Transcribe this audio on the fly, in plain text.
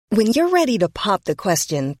When you're ready to pop the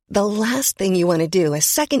question, the last thing you want to do is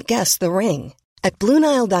second-guess the ring. At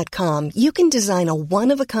BlueNile.com, you can design a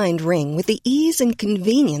one-of-a-kind ring with the ease and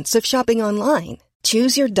convenience of shopping online.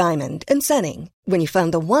 Choose your diamond and setting. When you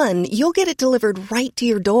find the one, you'll get it delivered right to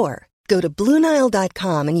your door. Go to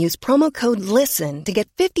BlueNile.com and use promo code LISTEN to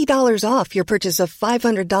get $50 off your purchase of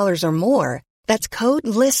 $500 or more. That's code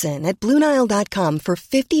LISTEN at BlueNile.com for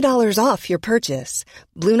 $50 off your purchase.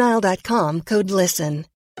 BlueNile.com, code LISTEN.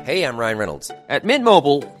 Hey, I'm Ryan Reynolds. At Mint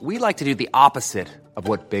Mobile, we like to do the opposite of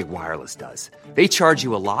what Big Wireless does. They charge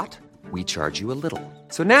you a lot, we charge you a little.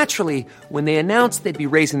 So naturally, when they announced they'd be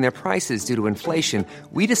raising their prices due to inflation,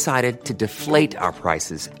 we decided to deflate our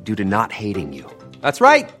prices due to not hating you. That's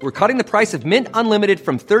right. We're cutting the price of Mint Unlimited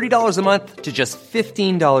from $30 a month to just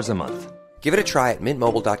 $15 a month. Give it a try at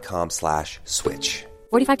mintmobile.com/switch.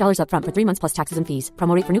 $45 up front for 3 months plus taxes and fees.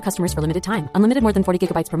 Promo rate for new customers for limited time. Unlimited more than 40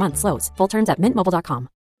 gigabytes per month. Slows full terms at mintmobile.com.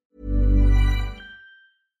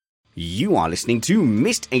 You are listening to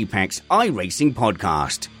Missed Apex iRacing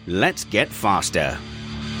Podcast. Let's get faster.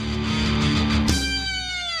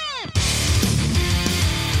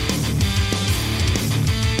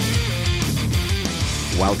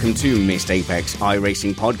 Welcome to Missed Apex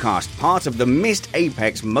iRacing Podcast, part of the Missed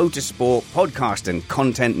Apex Motorsport Podcast and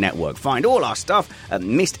Content Network. Find all our stuff at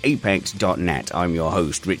missedapex.net. I'm your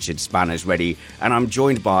host, Richard Spanners Ready, and I'm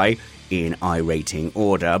joined by, in iRating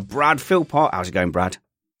order, Brad Philpott. How's it going, Brad?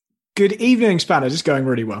 Good evening, Spanners. It's going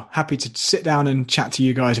really well. Happy to sit down and chat to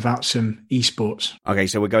you guys about some esports. Okay,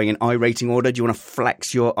 so we're going in iRating order. Do you want to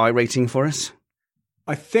flex your iRating for us?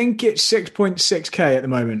 I think it's 6.6k at the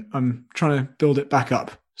moment. I'm trying to build it back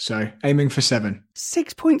up, so aiming for 7.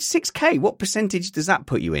 6.6k? What percentage does that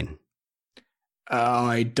put you in?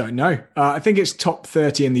 I don't know. I think it's top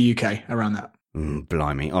 30 in the UK, around that.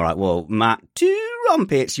 Blimey. All right, well, Matt, 2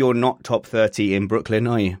 rumpets. You're not top 30 in Brooklyn,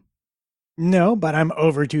 are you? No, but I'm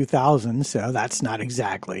over 2,000, so that's not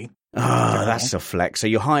exactly. Oh, that's a flex. So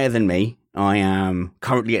you're higher than me. I am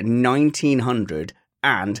currently at 1,900,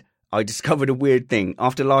 and I discovered a weird thing.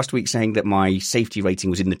 After last week saying that my safety rating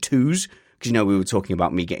was in the 2s, because, you know, we were talking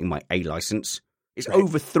about me getting my A license. It's right.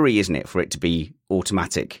 Over 3, isn't it, for it to be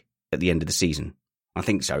automatic at the end of the season? I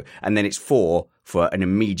think so. And then it's 4 for an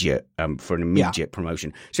immediate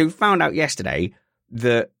promotion. So we found out yesterday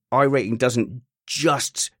that iRating doesn't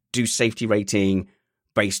just do safety rating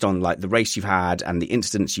based on like the race you've had and the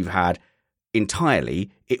incidents you've had entirely.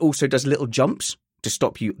 It also does little jumps to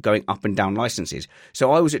stop you going up and down licenses.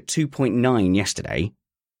 So I was at 2.9 yesterday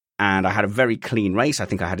and I had a very clean race. I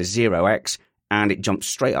think I had a 0x and it jumped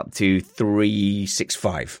straight up to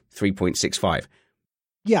 3.65.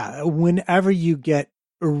 Yeah, whenever you get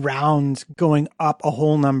around going up a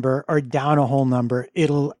whole number or down a whole number,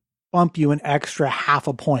 it'll bump you an extra half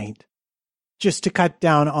a point just to cut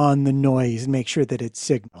down on the noise and make sure that it's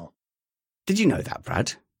signal. Did you know that,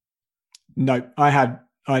 Brad? No, I had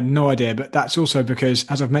no idea, but that's also because,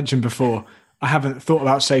 as I've mentioned before, I haven't thought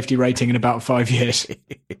about safety rating in about 5 years.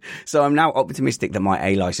 So I'm now optimistic that my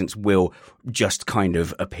A license will just kind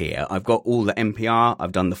of appear. I've got all the MPR.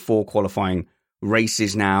 I've done the 4 qualifying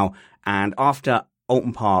races now. And after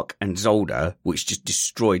Alton Park and Zolder, which just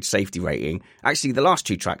destroyed safety rating, actually the last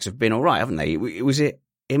 2 tracks have been all right, haven't they? Was it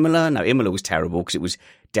Imola? No, Imola was terrible because it was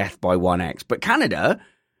death by 1x. But Canada,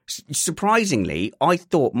 surprisingly, I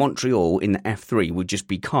thought Montreal in the F3 would just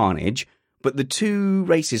be carnage. But the 2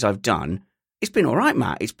 races I've done, it's been all right,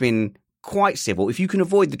 Matt. It's been quite civil. If you can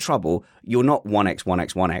avoid the trouble, you're not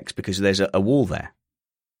 1x because there's a wall there.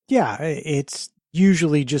 Yeah, it's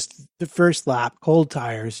usually just the first lap, cold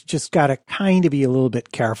tires. Just got to kind of be a little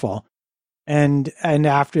bit careful. And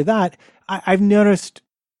after that, I've noticed,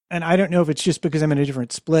 and I don't know if it's just because I'm in a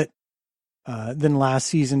different split than last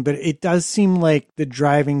season, but it does seem like the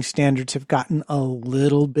driving standards have gotten a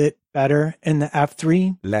little bit better in the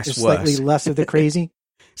F3. There's slightly less of the crazy.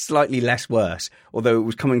 Slightly less worse, although it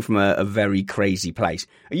was coming from a very crazy place.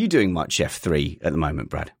 Are you doing much F3 at the moment,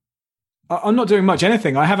 Brad? I'm not doing much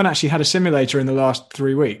anything. I haven't actually had a simulator in the last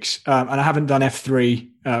 3 weeks, and I haven't done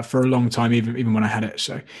F3 for a long time, even when I had it.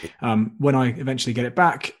 So when I eventually get it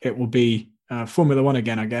back, it will be Formula One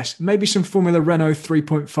again, I guess. Maybe some Formula Renault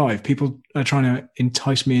 3.5. People are trying to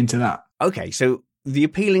entice me into that. Okay, so the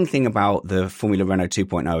appealing thing about the Formula Renault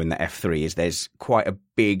 2.0 and the F3 is there's quite a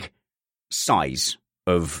big size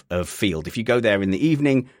of field. If you go there in the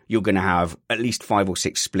evening, you're going to have at least 5 or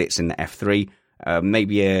 6 splits in the F3.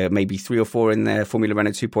 Maybe 3 or 4 in the Formula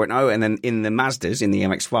Renault 2.0, and then in the Mazdas, in the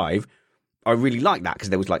MX-5, I really like that because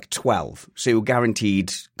there was like 12, so you're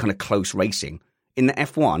guaranteed kind of close racing. In the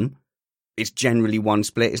F1, it's generally 1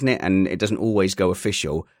 split, isn't it? And it doesn't always go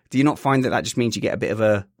official. Do you not find that just means you get a bit of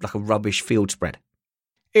a rubbish field spread?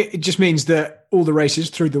 It just means that all the races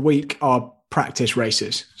through the week are practice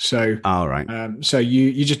races. So, right. So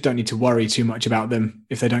you just don't need to worry too much about them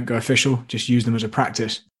if they don't go official. Just use them as a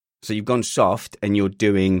practice. So you've gone soft, and you're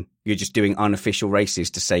just doing unofficial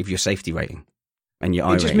races to save your safety rating and your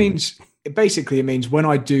I rating. It means when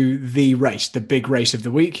I do the race, the big race of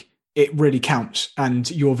the week, it really counts, and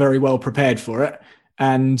you're very well prepared for it,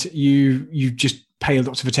 and you just pay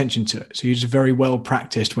lots of attention to it. So you're just very well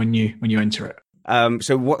practiced when you enter it.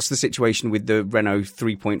 So what's the situation with the Renault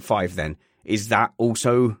 3.5 then? Is that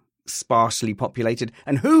also sparsely populated?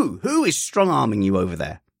 And who is strong-arming you over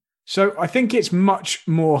there? So I think it's much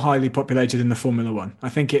more highly populated than the Formula One. I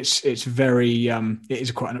think it's very it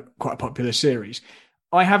is quite a popular series.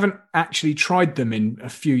 I haven't actually tried them in a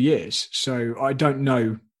few years, so I don't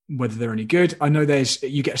know whether they're any good. I know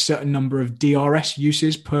you get a certain number of DRS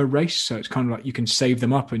uses per race, so it's kind of like you can save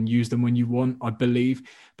them up and use them when you want, I believe.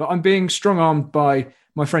 But I'm being strong-armed by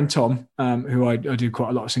my friend Tom, who I do quite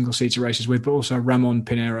a lot of single-seater races with, but also Ramon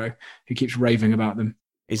Pinheiro, who keeps raving about them.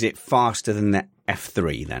 Is it faster than the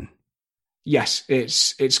F3 then? Yes,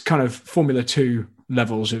 it's kind of Formula 2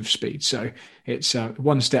 levels of speed, so it's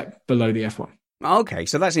one step below the F1. Okay,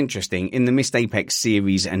 so that's interesting. In the Missed Apex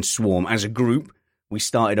series and Swarm, as a group, we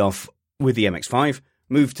started off with the MX-5,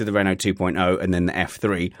 moved to the Renault 2.0, and then the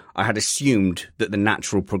F3. I had assumed that the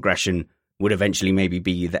natural progression would eventually maybe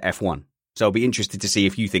be the F1. So I'll be interested to see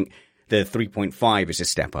if you think the 3.5 is a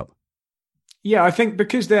step up. Yeah, I think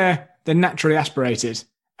because they're naturally aspirated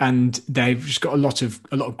and they've just got a lot of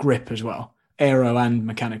grip as well, aero and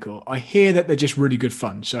mechanical. I hear that they're just really good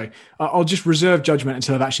fun. So I'll just reserve judgment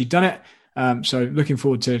until I've actually done it. So looking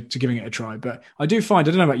forward to giving it a try. But I do find,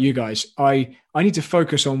 I don't know about you guys, I need to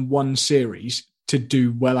focus on one series to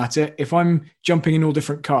do well at it. If I'm jumping in all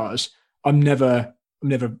different cars, I'm never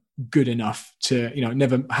good enough to,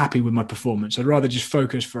 never happy with my performance. I'd rather just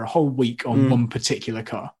focus for a whole week on one particular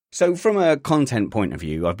car. So from a content point of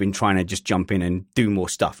view, I've been trying to just jump in and do more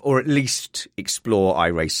stuff, or at least explore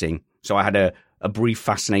iRacing. So I had a brief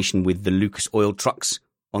fascination with the Lucas Oil trucks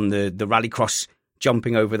on the rallycross,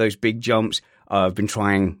 jumping over those big jumps. I've been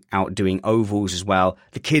trying out doing ovals as well.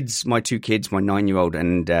 The kids, my two kids, my 9-year-old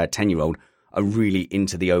and 10-year-old, are really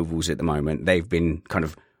into the ovals at the moment. They've been kind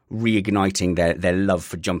of reigniting their love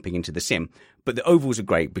for jumping into the sim. But the ovals are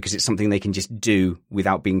great because it's something they can just do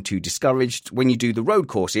without being too discouraged. When you do the road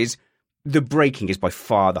courses, the braking is by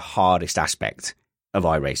far the hardest aspect of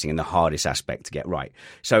iRacing and the hardest aspect to get right.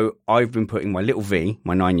 So I've been putting my little V,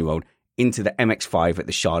 my 9-year-old, into the MX-5 at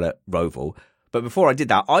the Charlotte Roval. But before I did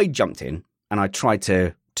that, I jumped in and I tried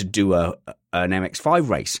to do an MX-5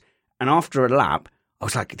 race. And after a lap, I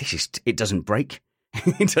was like, it doesn't brake.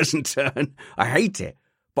 It doesn't turn. I hate it.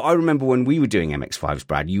 But I remember when we were doing MX-5s,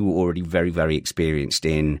 Brad, you were already very, very experienced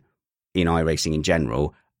in iRacing in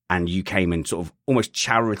general. And you came and sort of almost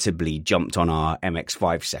charitably jumped on our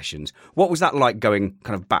MX-5 sessions. What was that like going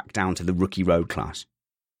kind of back down to the rookie road class?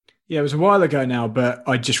 Yeah, it was a while ago now, but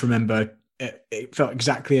I just remember it felt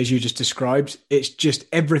exactly as you just described. It's just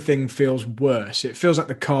everything feels worse. It feels like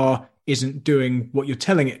the car isn't doing what you're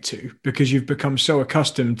telling it to because you've become so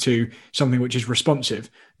accustomed to something which is responsive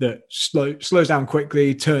that slows down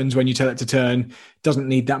quickly, turns when you tell it to turn, doesn't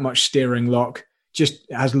need that much steering lock,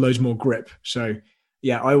 just has loads more grip. So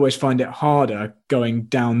yeah, I always find it harder going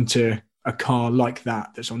down to a car like that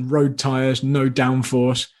that's on road tires, no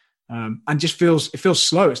downforce, and just feels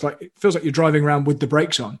slow. It feels like you're driving around with the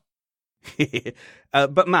brakes on.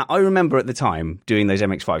 But Matt, I remember at the time doing those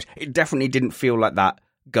MX-5s, it definitely didn't feel like that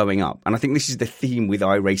going up. And I think this is the theme with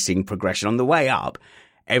iRacing progression. On the way up,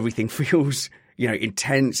 everything feels,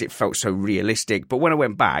 intense. It felt so realistic. But when I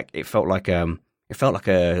went back, it felt like a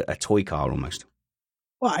toy car almost.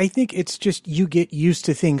 Well, I think it's just you get used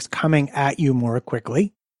to things coming at you more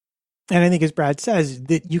quickly. And I think, as Brad says,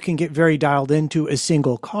 that you can get very dialed into a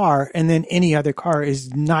single car, and then any other car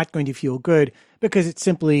is not going to feel good because it's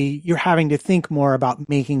simply you're having to think more about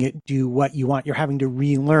making it do what you want. You're having to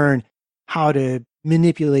relearn how to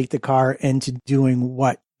manipulate the car into doing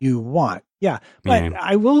what you want. Yeah. But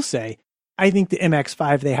I will say, I think the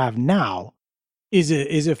MX-5 they have now is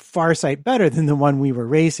a far sight better than the one we were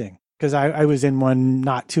racing. Because I was in one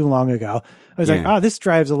not too long ago. I was like, oh, this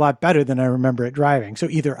drives a lot better than I remember it driving. So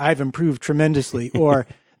either I've improved tremendously or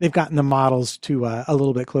they've gotten the models to a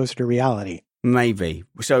little bit closer to reality. Maybe.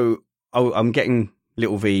 So I'm getting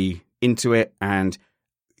little V into it. And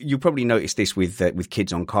you probably noticed this with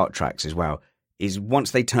kids on kart tracks as well, is once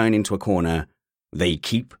they turn into a corner, they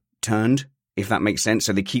keep turned, if that makes sense.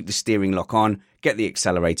 So they keep the steering lock on, get the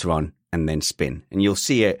accelerator on, and then spin. And you'll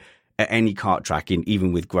see it at any kart track,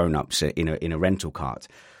 even with grown-ups in a rental kart.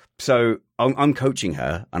 So I'm coaching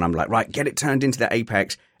her, and I'm like, right, get it turned into the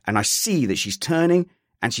apex. And I see that she's turning,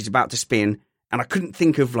 and she's about to spin, and I couldn't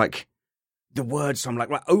think of like the words. So I'm like,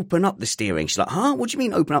 right, open up the steering. She's like, huh? What do you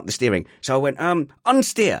mean open up the steering? So I went,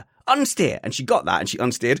 unsteer. And she got that, and she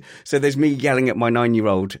unsteered. So there's me yelling at my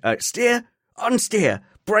 9-year-old, steer, unsteer,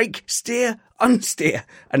 brake, steer, unsteer.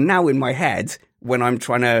 And now in my head, when I'm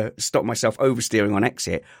trying to stop myself oversteering on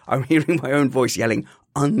exit, I'm hearing my own voice yelling,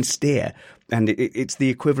 unsteer. And it's the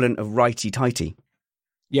equivalent of righty-tighty.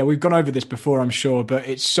 Yeah, we've gone over this before, I'm sure, but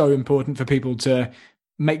it's so important for people to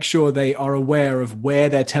make sure they are aware of where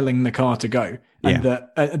they're telling the car to go, and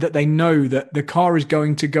that they know that the car is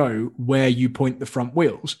going to go where you point the front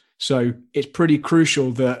wheels. So it's pretty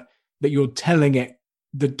crucial that you're telling it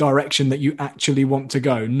the direction that you actually want to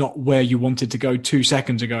go, not where you wanted to go 2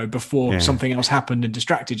 seconds ago before something else happened and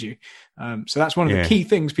distracted you. So that's one of the key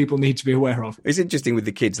things people need to be aware of. It's interesting with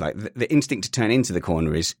the kids, like the instinct to turn into the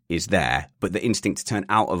corner is there, but the instinct to turn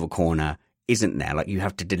out of a corner isn't there. Like, you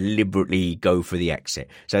have to deliberately go for the exit.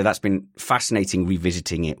 So that's been fascinating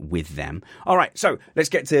revisiting it with them. All right, so let's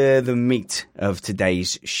get to the meat of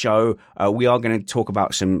today's show. We are going to talk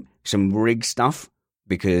about some rig stuff,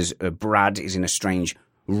 because Brad is in a strange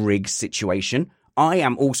rig situation.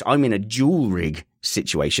 I'm in a dual rig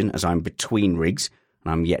situation, as I'm between rigs,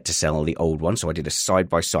 and I'm yet to sell the old one. So I did a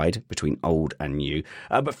side-by-side between old and new.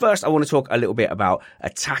 But first, I want to talk a little bit about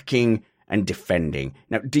attacking and defending.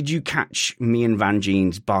 Now, did you catch me and Van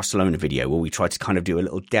Geen's Barcelona video, where we tried to kind of do a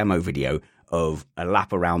little demo video of a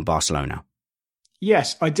lap around Barcelona?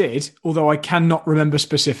 Yes, I did, although I cannot remember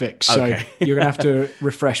specifics, so you're going to have to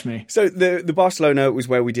refresh me. So the Barcelona was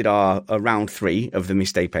where we did our round 3 of the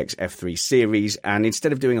Missed Apex F3 series, and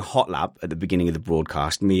instead of doing a hot lap at the beginning of the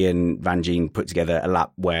broadcast, me and Van Geen put together a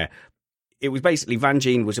lap where it was basically Van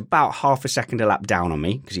Geen was about half a second a lap down on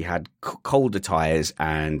me, because he had colder tyres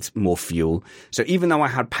and more fuel. So even though I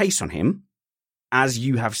had pace on him, as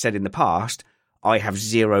you have said in the past, I have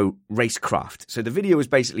zero racecraft. So the video was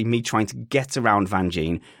basically me trying to get around Van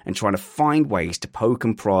Geen and trying to find ways to poke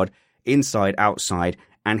and prod inside, outside,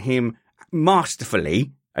 and him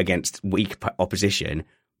masterfully, against weak opposition,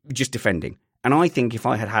 just defending. And I think if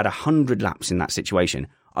I had had 100 laps in that situation,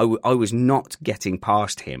 I was not getting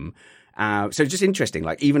past him. So just interesting,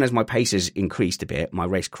 like, even as my pace has increased a bit, my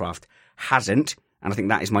racecraft hasn't. And I think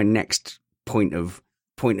that is my next point of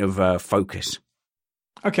focus.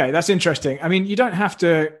 Okay, that's interesting. I mean, you don't have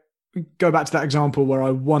to go back to that example where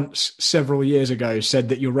I once, several years ago, said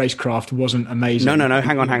that your racecraft wasn't amazing. No.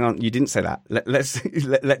 Hang on. You didn't say that.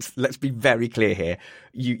 Let's be very clear here.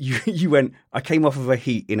 You went. I came off of a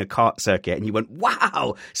heat in a kart circuit, and you went,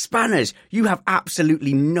 "Wow, Spanners, you have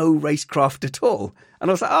absolutely no racecraft at all."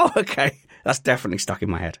 And I was like, "Oh, okay." That's definitely stuck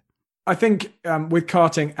in my head. I think with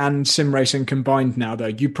karting and sim racing combined now, though,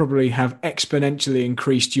 you probably have exponentially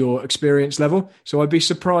increased your experience level. So I'd be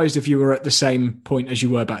surprised if you were at the same point as you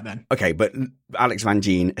were back then. Okay, but Alex Van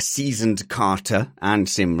Geen, a seasoned karter and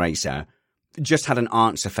sim racer, just had an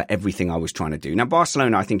answer for everything I was trying to do. Now,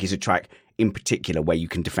 Barcelona, I think, is a track in particular where you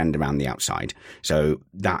can defend around the outside. So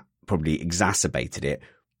that probably exacerbated it.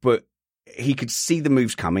 But he could see the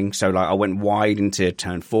moves coming. So like, I went wide into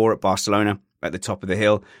turn 4 at Barcelona, at the top of the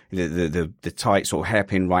hill, the tight sort of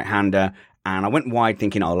hairpin right-hander, and I went wide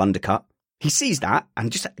thinking I'll undercut. He sees that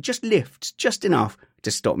and just lifts just enough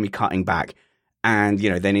to stop me cutting back. And,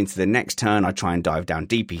 then into the next turn, I try and dive down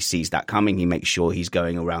deep. He sees that coming. He makes sure he's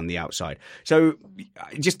going around the outside. So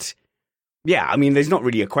there's not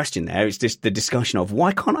really a question there. It's just the discussion of,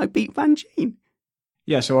 why can't I beat Van Geen?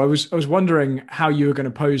 Yeah, so I was wondering how you were going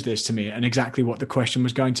to pose this to me and exactly what the question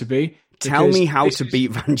was going to be. Tell me how to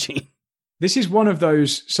beat Van Geen. This is one of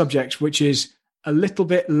those subjects which is a little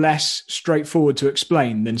bit less straightforward to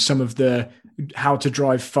explain than some of the how to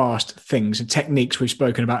drive fast things and techniques we've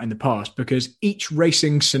spoken about in the past, because each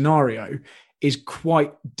racing scenario is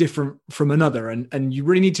quite different from another. And you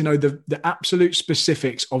really need to know the absolute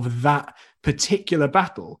specifics of that particular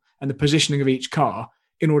battle and the positioning of each car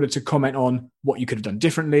in order to comment on what you could have done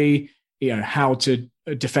differently, how to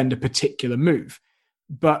defend a particular move.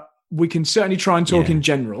 But we can certainly try and talk in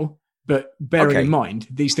general. But bearing in mind,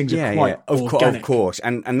 these things are quite organic. Of course.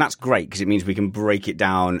 And that's great, because it means we can break it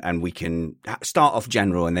down, and we can start off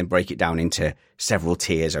general and then break it down into several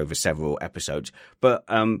tiers over several episodes. But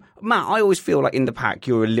Matt, I always feel like in the pack,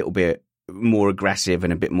 you're a little bit more aggressive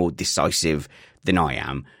and a bit more decisive than I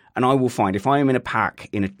am. And I will find if I am in a pack,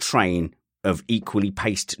 in a train of equally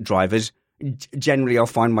paced drivers, generally I'll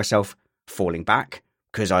find myself falling back,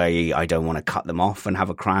 because I don't want to cut them off and have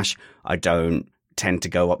a crash. I don't tend to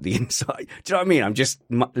go up the inside. Do you know what I mean? I'm just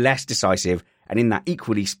less decisive. And in that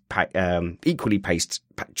equally paced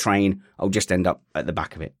train, I'll just end up at the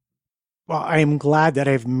back of it. Well, I am glad that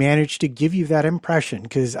I've managed to give you that impression,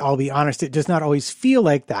 because I'll be honest, it does not always feel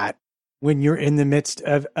like that when you're in the midst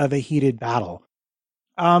of a heated battle.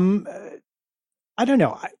 I don't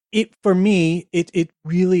know. For me, it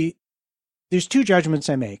really, there's two judgments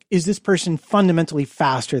I make. Is this person fundamentally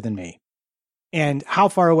faster than me? And how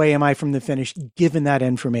far away am I from the finish given that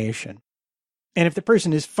information? And if the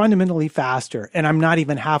person is fundamentally faster and I'm not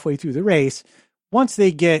even halfway through the race, once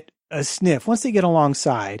they get a sniff, once they get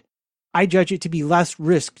alongside, I judge it to be less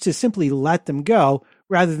risk to simply let them go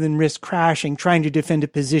rather than risk crashing, trying to defend a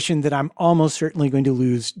position that I'm almost certainly going to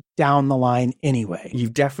lose down the line anyway.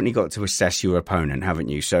 You've definitely got to assess your opponent, haven't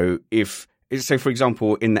you? So for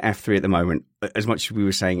example, in the F3 at the moment, as much as we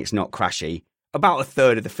were saying it's not crashy, about a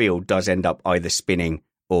third of the field does end up either spinning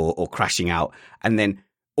or crashing out, and then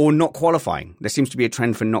or not qualifying. There seems to be a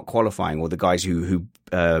trend for not qualifying, or the guys who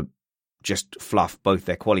just fluff both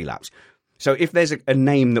their quali laps. So if there's a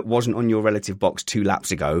name that wasn't on your relative box 2 laps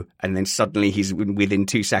ago, and then suddenly he's within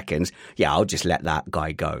 2 seconds, yeah, I'll just let that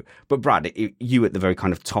guy go. But Brad, you at the very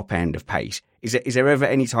kind of top end of pace, is there ever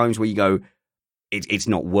any times where you go, it's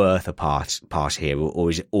not worth a pass here, or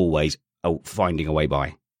is it always finding a way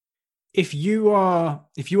by? If you are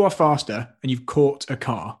faster and you've caught a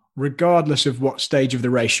car, regardless of what stage of the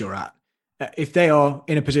race you're at, if they are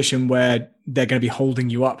in a position where they're going to be holding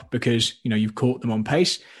you up because you've caught them on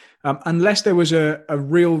pace, unless there was a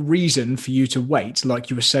real reason for you to wait, like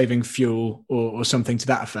you were saving fuel or something to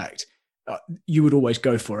that effect, you would always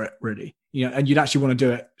go for it, really. And you'd actually want to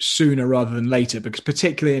do it sooner rather than later, because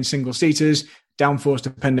particularly in single seaters, downforce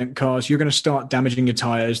dependent cars, you're going to start damaging your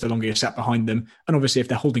tires the longer you're sat behind them. And obviously, if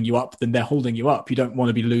they're holding you up, then they're holding you up. You don't want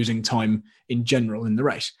to be losing time in general in the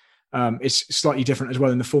race. It's slightly different as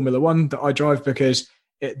well in the Formula One that I drive, because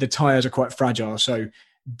the tires are quite fragile. So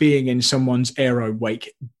being in someone's aero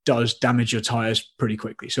wake does damage your tires pretty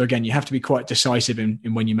quickly. So again, you have to be quite decisive in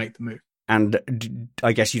when you make the move. And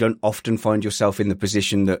I guess you don't often find yourself in the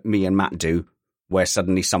position that me and Matt do, where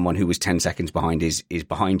suddenly someone who was 10 seconds behind is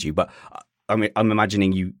behind you. But I'm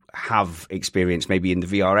imagining you have experience maybe in the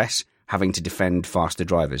VRS having to defend faster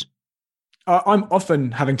drivers. I'm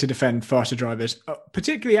often having to defend faster drivers,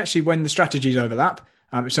 particularly actually when the strategies overlap.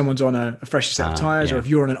 If someone's on a fresher set of tyres, or if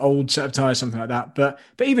you're on an old set of tyres, something like that. But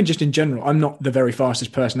even just in general, I'm not the very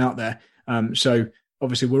fastest person out there. So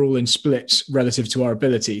obviously we're all in splits relative to our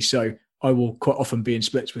ability. So I will quite often be in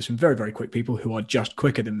splits with some very, very quick people who are just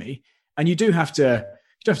quicker than me. And you do have to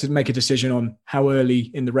make a decision on how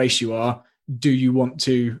early in the race you are. Do you want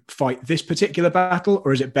to fight this particular battle,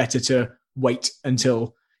 or is it better to wait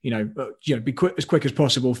until be as quick as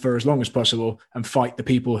possible for as long as possible and fight the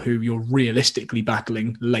people who you're realistically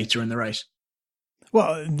battling later in the race?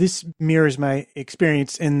 Well, this mirrors my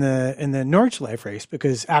experience in the Nordschleife race,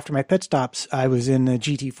 because after my pit stops, I was in a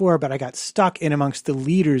GT4, but I got stuck in amongst the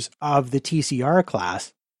leaders of the TCR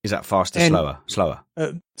class. Is that faster, slower?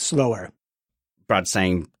 Slower. Brad's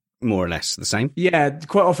saying more or less the same? Yeah,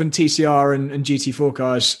 quite often TCR and GT4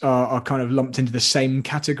 cars are kind of lumped into the same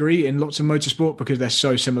category in lots of motorsport because they're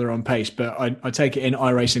so similar on pace. But I take it in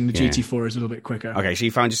iRacing, the GT4 is a little bit quicker. Okay, so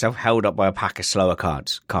you found yourself held up by a pack of slower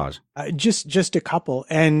cars? Just a couple.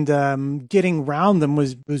 And getting round them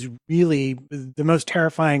was really the most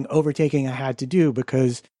terrifying overtaking I had to do,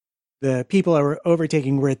 because the people I were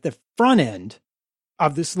overtaking were at the front end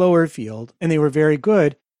of the slower field, and they were very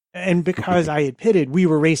good. And because I had pitted, we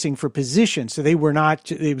were racing for position. So it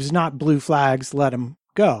was not blue flags, let them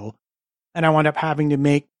go. And I wound up having to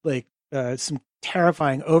make some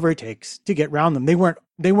terrifying overtakes to get around them. They weren't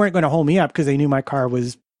going to hold me up because they knew my car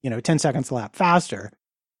was, 10 seconds a lap faster,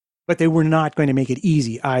 but they were not going to make it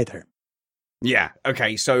easy either. Yeah.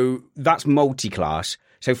 Okay. So that's multi-class.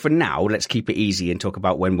 So for now, let's keep it easy and talk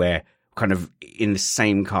about when we're kind of in the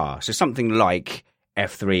same car. So something like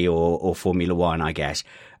F3 or Formula One, I guess.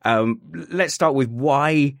 Let's start with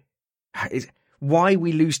why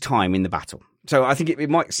we lose time in the battle. So I think it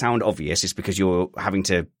might sound obvious. It's because you're having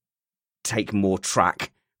to take more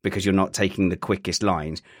track because you're not taking the quickest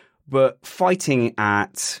lines. But fighting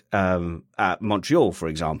at Montreal, for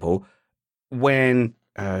example, when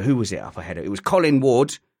who was it up ahead? It was Colin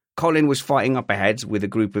Ward. Colin was fighting up ahead with a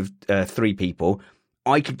group of 3 people.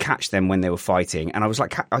 I could catch them when they were fighting, and I was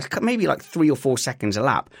maybe 3 or 4 seconds a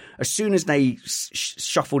lap. As soon as they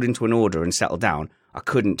shuffled into an order and settled down, I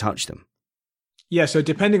couldn't touch them. Yeah, so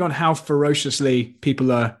depending on how ferociously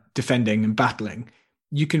people are defending and battling,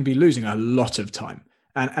 you can be losing a lot of time.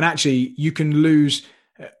 And actually, you can lose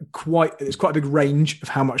It's quite a big range of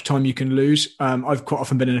how much time you can lose. I've quite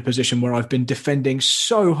often been in a position where I've been defending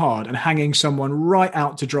so hard and hanging someone right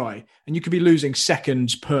out to dry, and you could be losing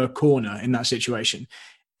seconds per corner in that situation.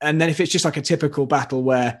 And then if it's just like a typical battle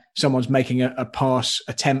where someone's making a pass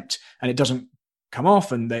attempt and it doesn't come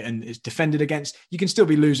off and it's defended against, you can still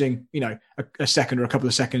be losing, a second or a couple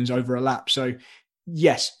of seconds over a lap. So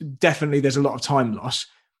yes, definitely there's a lot of time loss.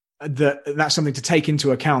 That's something to take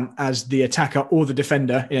into account as the attacker or the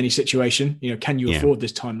defender in any situation. Can you afford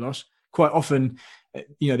this time loss? Quite often,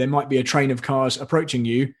 there might be a train of cars approaching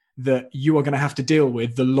you that you are going to have to deal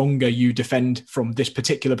with the longer you defend from this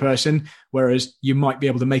particular person, whereas you might be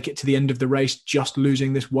able to make it to the end of the race just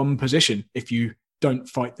losing this one position if you don't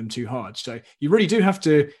fight them too hard. So you really do have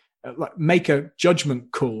to make a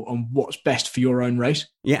judgment call on what's best for your own race.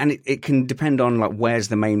 Yeah, and it can depend on where's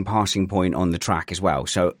the main passing point on the track as well.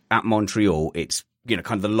 So at Montreal, it's kind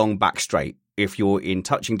of the long back straight. If you're in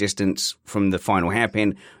touching distance from the final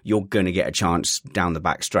hairpin, you're going to get a chance down the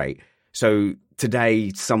back straight. So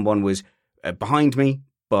today, someone was behind me,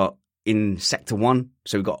 but in sector 1.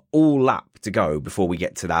 So we've got all lap to go before we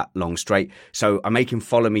get to that long straight. So I make him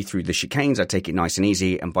follow me through the chicanes. I take it nice and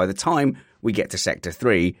easy. And by the time we get to sector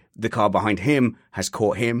 3, the car behind him has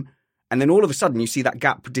caught him. And then all of a sudden you see that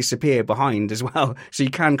gap disappear behind as well. So you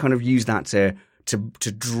can kind of use that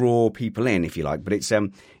to draw people in, if you like. But it's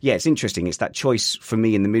it's interesting. It's that choice for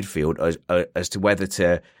me in the midfield as to whether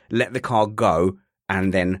to let the car go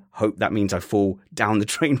and then hope that means I fall down the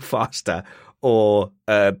train faster, or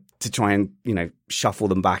to try and shuffle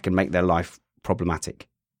them back and make their life problematic.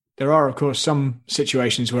 There are, of course, some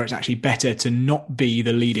situations where it's actually better to not be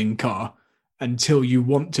the leading car until you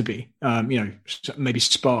want to be. Maybe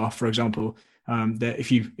Spa, for example. That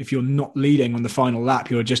if you're not leading on the final lap,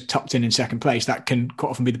 you're just tucked in second place. That can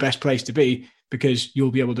quite often be the best place to be, because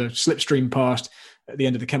you'll be able to slipstream past at the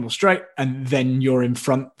end of the Kemmel Straight, and then you're in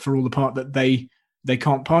front for all the part that they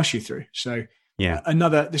can't pass you through. So yeah,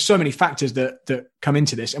 there's so many factors that come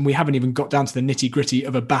into this, and we haven't even got down to the nitty gritty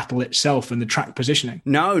of a battle itself and the track positioning.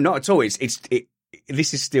 No, not at all.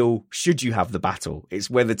 This is still, should you have the battle? It's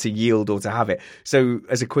whether to yield or to have it. So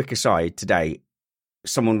as a quick aside, today,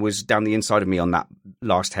 someone was down the inside of me on that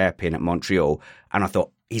last hairpin at Montreal, and I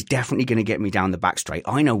thought, he's definitely going to get me down the back straight.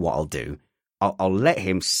 I know what I'll do. I'll let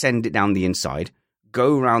him send it down the inside,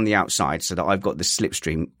 go around the outside so that I've got the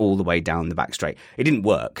slipstream all the way down the back straight. It didn't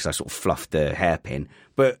work because I sort of fluffed the hairpin.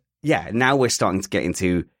 But yeah, now we're starting to get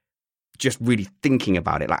into just really thinking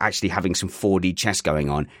about it, like actually having some 4D chess going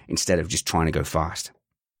on instead of just trying to go fast.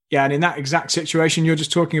 Yeah, and in that exact situation you're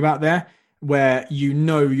just talking about there, where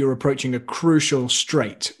you're approaching a crucial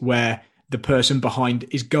straight where the person behind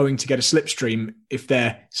is going to get a slipstream if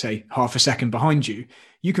they're, say, half a second behind you,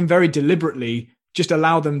 you can very deliberately just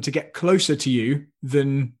allow them to get closer to you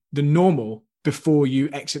than the normal before you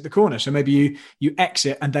exit the corner. So maybe you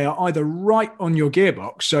exit and they are either right on your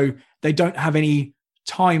gearbox, so they don't have any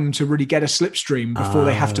time to really get a slipstream before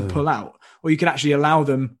they have to pull out, or you can actually allow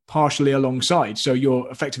them partially alongside. So you're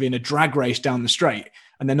effectively in a drag race down the straight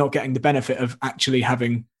and they're not getting the benefit of actually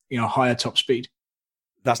having, higher top speed.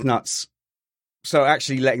 That's nuts. So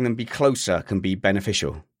actually letting them be closer can be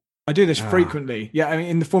beneficial. I do this frequently. Yeah, I mean,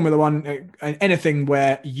 in the Formula One, anything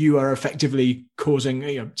where you are effectively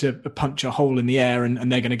causing to punch a hole in the air and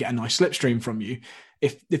they're going to get a nice slipstream from you.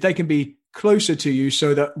 If they can be closer to you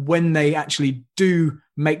so that when they actually do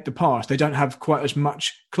make the pass, they don't have quite as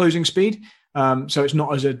much closing speed. So it's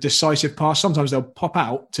not as a decisive pass. Sometimes they'll pop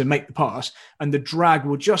out to make the pass and the drag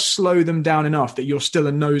will just slow them down enough that you're still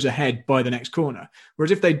a nose ahead by the next corner.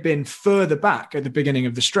 Whereas if they'd been further back at the beginning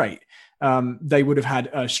of the straight, they would have had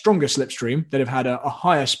a stronger slipstream. They'd have had a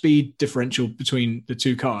higher speed differential between the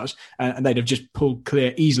two cars, and they'd have just pulled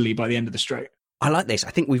clear easily by the end of the straight. I like this. I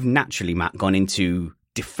think we've naturally, Matt, gone into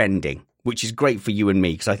defending, which is great for you and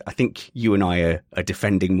me, because I think you and I are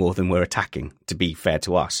defending more than we're attacking, to be fair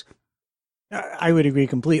to us. I would agree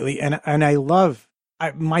completely. And I love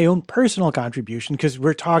my own personal contribution, because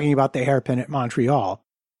we're talking about the hairpin at Montreal,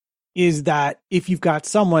 is that if you've got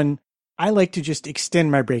someone, I like to just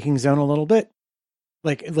extend my braking zone a little bit,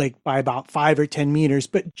 like by about 5 or 10 meters,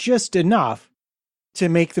 but just enough to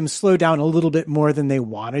make them slow down a little bit more than they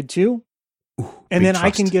wanted to. And then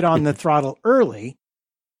I can get on the throttle early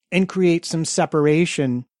and create some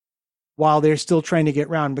separation while they're still trying to get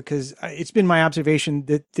round, because it's been my observation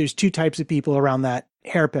that there's two types of people around that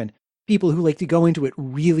hairpin. People who like to go into it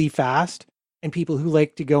really fast and people who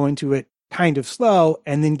like to go into it kind of slow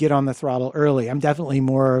and then get on the throttle early. I'm definitely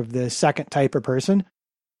more of the second type of person,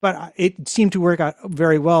 but it seemed to work out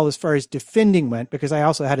very well as far as defending went, because I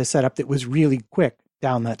also had a setup that was really quick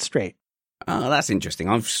down that straight. Oh, that's interesting.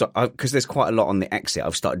 Because there's quite a lot on the exit.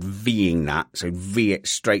 I've started V'ing that, so V it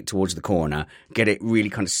straight towards the corner, get it really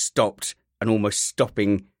kind of stopped and almost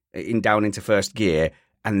stopping down into first gear,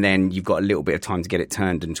 and then you've got a little bit of time to get it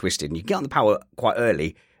turned and twisted. And you get on the power quite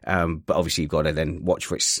early, but obviously you've got to then watch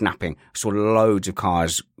for it snapping. I saw loads of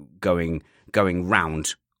cars going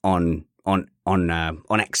round on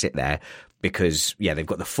exit there because they've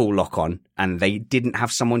got the full lock on and they didn't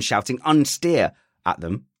have someone shouting unsteer at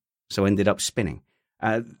them. So ended up spinning.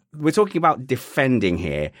 We're talking about defending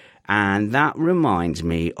here, and that reminds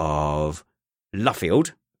me of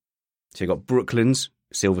Luffield. So you've got Brooklands,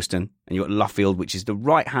 Silverstone, and you've got Luffield, which is the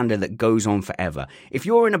right-hander that goes on forever. If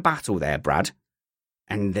you're in a battle there, Brad,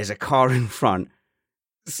 and there's a car in front,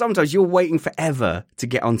 sometimes you're waiting forever to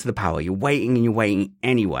get onto the power. You're waiting and you're waiting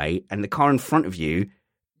anyway, and the car in front of you,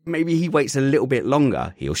 maybe he waits a little bit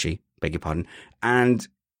longer, he or she, beg your pardon, and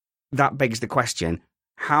that begs the question,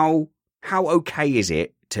 how okay is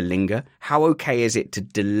it to linger? How okay is it to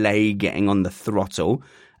delay getting on the throttle?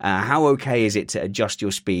 How okay is it to adjust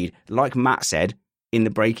your speed, like Matt said, in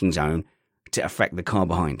the braking zone to affect the car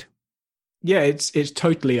behind? Yeah, it's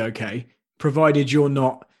totally okay, provided you're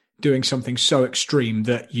not doing something so extreme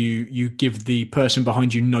that you give the person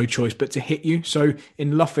behind you no choice but to hit you. So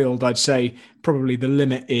in Luffield, I'd say probably the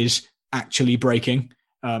limit is actually braking.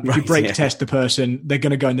 If you brake test the person, they're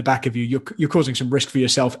going to go in the back of you. You're causing some risk for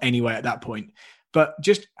yourself anyway at that point. But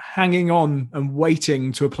just hanging on and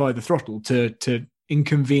waiting to apply the throttle to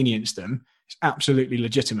inconvenience them is absolutely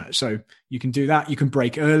legitimate. So you can do that. You can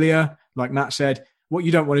brake earlier, like Matt said. What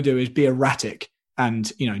you don't want to do is be erratic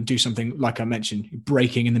and do something like I mentioned,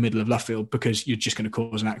 braking in the middle of Luffield, because you're just going to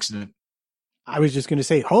cause an accident. I was just going to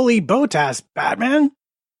say, holy Botas, Batman!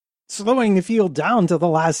 Slowing the field down to the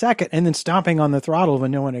last second and then stomping on the throttle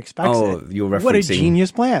when no one expects it. Oh, you're referencing what a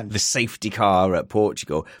genius plan. The safety car at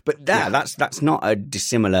Portugal. But that's not a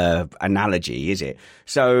dissimilar analogy, is it?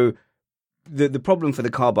 So the problem for the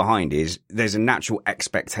car behind is there's a natural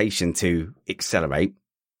expectation to accelerate.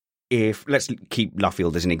 Let's keep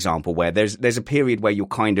Luffield as an example, where there's a period where you're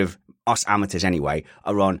kind of, us amateurs anyway,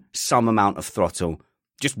 are on some amount of throttle,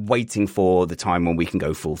 just waiting for the time when we can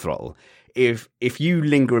go full throttle. If you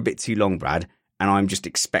linger a bit too long, Brad, and I'm just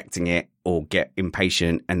expecting it or get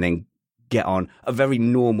impatient and then get on a very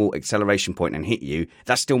normal acceleration point and hit you,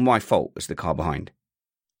 that's still my fault as the car behind.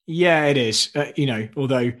 Yeah, it is.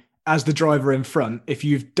 Although as the driver in front, if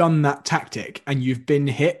you've done that tactic and you've been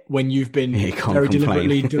hit when you've been very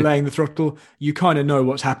deliberately delaying the throttle, you kind of know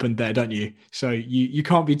what's happened there, don't you? So you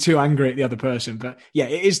can't be too angry at the other person. But yeah,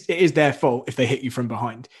 it is their fault if they hit you from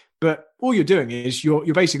behind. But all you're doing is you're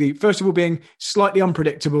basically, first of all, being slightly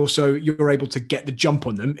unpredictable, so you're able to get the jump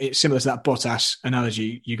on them. It's similar to that Bottas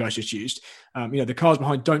analogy you guys just used. The cars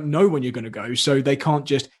behind don't know when you're going to go, so they can't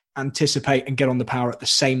just anticipate and get on the power at the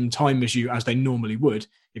same time as you as they normally would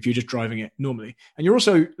if you're just driving it normally. And you're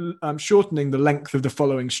also shortening the length of the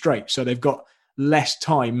following straight, so they've got less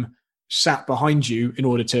time sat behind you in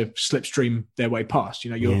order to slipstream their way past.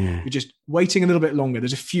 You're just waiting a little bit longer.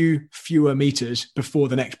 There's a fewer meters before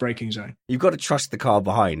the next braking zone. You've got to trust the car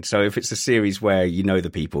behind. So if it's a series where you know the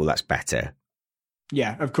people, that's better.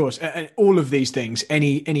 Yeah, of course. And all of these things,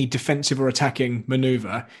 any defensive or attacking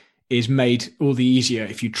maneuver is made all the easier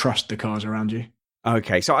if you trust the cars around you.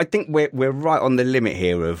 Okay, so I think we're right on the limit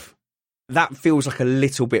here of that feels like a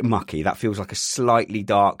little bit mucky. That feels like a slightly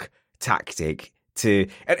dark tactic.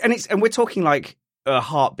 And we're talking like a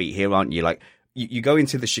heartbeat here, aren't you? Like you go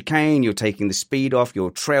into the chicane, you're taking the speed off,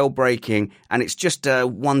 you're trail braking, and it's just a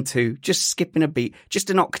 1-2, just skipping a beat,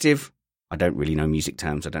 just an octave. I don't really know music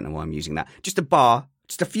terms. I don't know why I'm using that. Just a bar,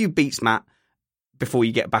 just a few beats, Matt, before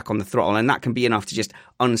you get back on the throttle, and that can be enough to just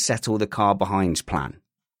unsettle the car behind's plan.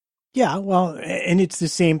 Yeah, well, and it's the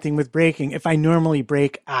same thing with braking. If I normally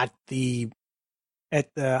brake at the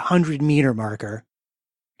 100-meter marker,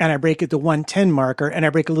 and I brake at the 110 marker, and I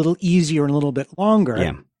brake a little easier and a little bit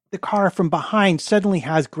longer, the car from behind suddenly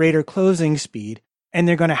has greater closing speed, and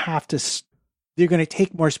they're going to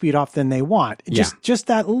take more speed off than they want. Just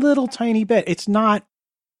that little tiny bit.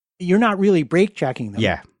 You're not really brake checking them.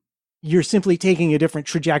 Yeah. You're simply taking a different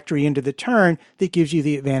trajectory into the turn that gives you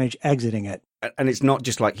the advantage exiting it. And it's not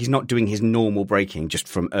just like he's not doing his normal braking just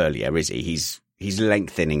from earlier, is he? He's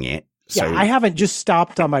lengthening it. So. Yeah, I haven't just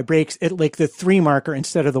stopped on my brakes at like the 3 marker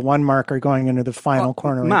instead of the 1 marker going into the final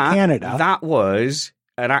corner Matt, in Canada. That was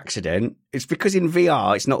an accident. It's because in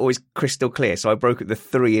VR, it's not always crystal clear. So I broke at the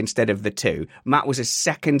 3 instead of the 2. Matt was a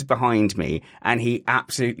second behind me and he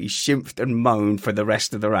absolutely shimped and moaned for the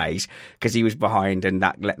rest of the race because he was behind and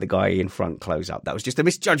that let the guy in front close up. That was just a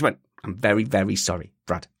misjudgment. I'm very, very sorry,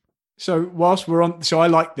 Brad. So whilst we're on, so I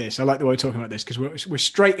like this. I like the way we're talking about this because we're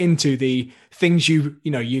straight into the things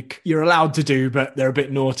you're allowed to do, but they're a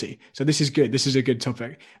bit naughty. So this is good. This is a good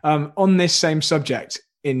topic. On this same subject,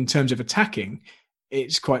 in terms of attacking,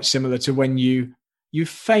 it's quite similar to when you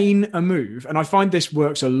feign a move, and I find this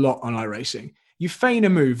works a lot on iRacing. You feign a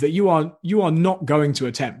move that you are not going to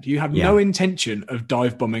attempt. You have no intention of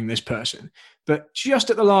dive bombing this person. But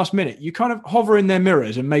just at the last minute, you kind of hover in their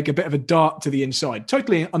mirrors and make a bit of a dart to the inside,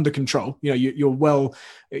 totally under control. You know,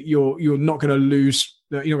 you're not going to lose,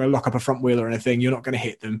 you're not going to lock up a front wheel or anything. You're not going to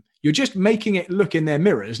hit them. You're just making it look in their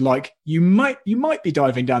mirrors like you might be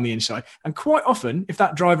diving down the inside. And quite often, if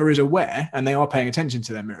that driver is aware and they are paying attention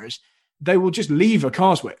to their mirrors, they will just leave a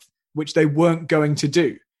car's width, which they weren't going to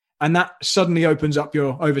do. And that suddenly opens up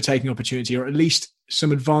your overtaking opportunity, or at least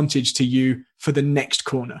some advantage to you for the next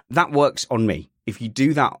corner. That works on me. If you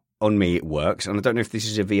do that on me, it works. And I don't know if this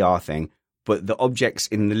is a VR thing, but the objects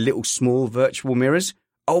in the little small virtual mirrors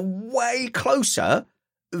are way closer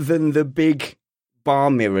than the big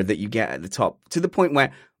bar mirror that you get at the top, to the point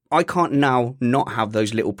where I can't now not have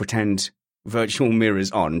those little pretend virtual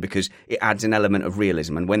mirrors on because it adds an element of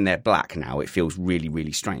realism. And when they're black now, it feels really,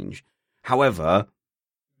 really strange. However,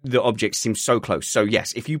 the objects seem so close. So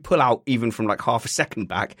yes, if you pull out even from like half a second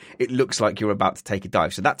back, it looks like you're about to take a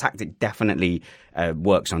dive. So that tactic definitely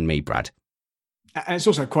works on me, Brad. And it's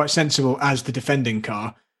also quite sensible as the defending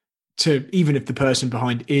car to, even if the person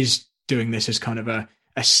behind is doing this as kind of a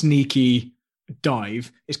sneaky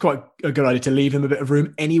dive, it's quite a good idea to leave them a bit of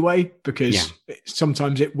room anyway, because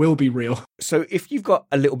sometimes it will be real. So if you've got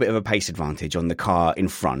a little bit of a pace advantage on the car in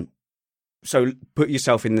front, so put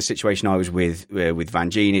yourself in the situation I was with Van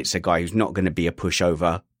Gien. It's a guy who's not going to be a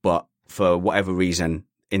pushover, but for whatever reason,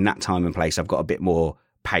 in that time and place, I've got a bit more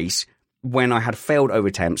pace. When I had failed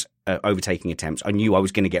overtaking attempts, I knew I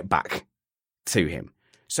was going to get back to him.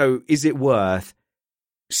 So is it worth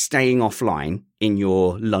staying offline in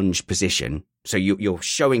your lunge position? So you're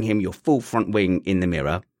showing him your full front wing in the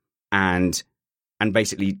mirror and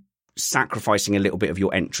basically sacrificing a little bit of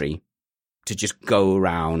your entry to just go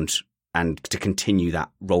around and to continue that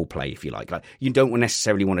role play, if you like. Like, you don't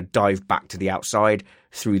necessarily want to dive back to the outside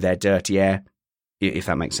through their dirty air, if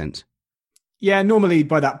that makes sense. Yeah, normally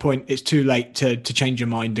by that point, it's too late to change your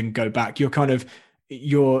mind and go back. You're kind of,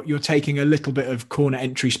 you're taking a little bit of corner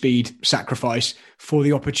entry speed sacrifice for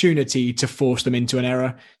the opportunity to force them into an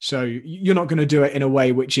error. So you're not going to do it in a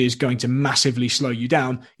way which is going to massively slow you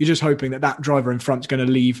down. You're just hoping that driver in front is going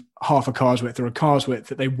to leave half a car's width or a car's width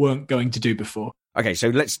that they weren't going to do before. Okay, so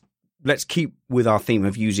let's keep with our theme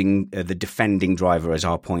of using the defending driver as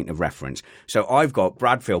our point of reference. So I've got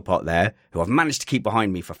Brad Philpott there, who I've managed to keep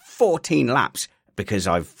behind me for 14 laps because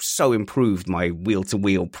I've so improved my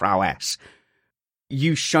wheel-to-wheel prowess.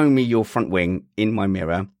 You show me your front wing in my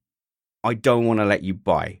mirror. I don't want to let you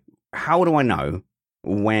by. How do I know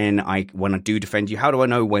when I do defend you? How do I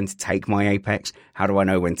know when to take my apex? How do I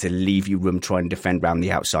know when to leave you room, try and defend around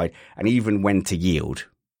the outside, and even when to yield?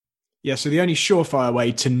 Yeah, so the only surefire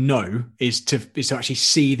way to know is to actually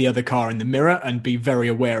see the other car in the mirror and be very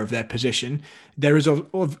aware of their position. There is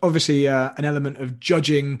obviously an element of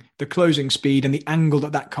judging the closing speed and the angle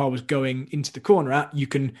that car was going into the corner at. You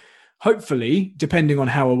can hopefully, depending on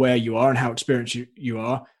how aware you are and how experienced you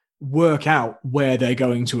are, work out where they're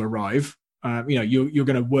going to arrive. You're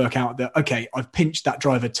going to work out that, okay, I've pinched that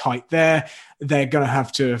driver tight there. They're going to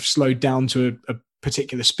have to have slowed down to a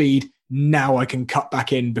particular speed. Now I can cut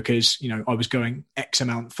back in because, I was going X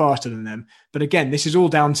amount faster than them. But again, this is all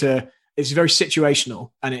down to, it's very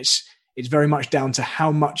situational, and it's very much down to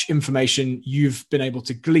how much information you've been able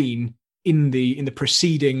to glean in the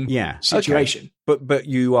preceding situation. Okay. But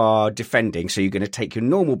you are defending, so you're going to take your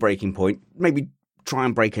normal braking point, maybe try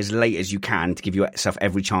and brake as late as you can to give yourself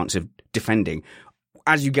every chance of defending.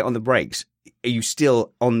 As you get on the brakes, are you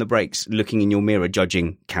still on the brakes looking in your mirror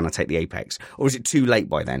judging, can I take the apex? Or is it too late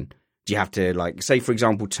by then? Do you have to, say, for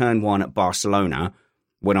example, turn one at Barcelona,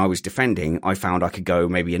 when I was defending, I found I could go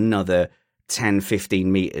maybe another 10,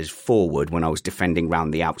 15 meters forward when I was defending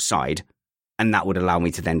round the outside, and that would allow me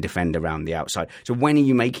to then defend around the outside. So when are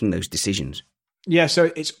you making those decisions? Yeah,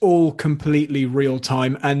 so it's all completely real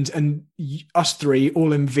time, and us three,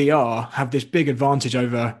 all in VR, have this big advantage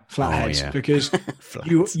over flatheads because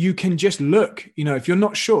you can just look. If you're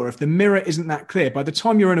not sure, if the mirror isn't that clear, by the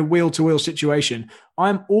time you're in a wheel-to-wheel situation,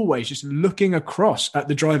 I'm always just looking across at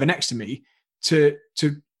the driver next to me to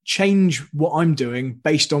change what I'm doing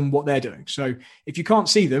based on what they're doing. So if you can't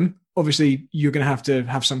see them, obviously you're going to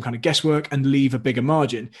have some kind of guesswork and leave a bigger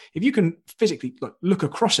margin. If you can physically look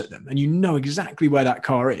across at them and you know exactly where that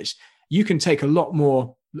car is, you can take a lot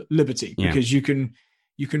more liberty because you can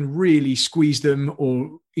you can really squeeze them,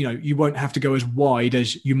 or, you won't have to go as wide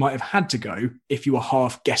as you might have had to go if you were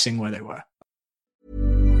half guessing where they were.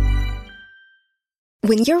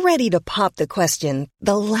 When you're ready to pop the question,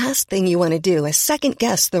 the last thing you want to do is second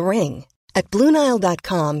guess the ring. At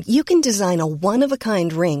BlueNile.com, you can design a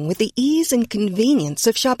one-of-a-kind ring with the ease and convenience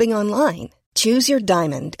of shopping online. Choose your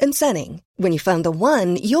diamond and setting. When you find the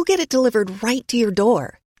one, you'll get it delivered right to your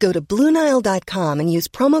door. Go to BlueNile.com and use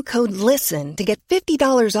promo code LISTEN to get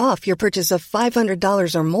 $50 off your purchase of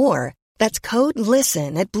 $500 or more. That's code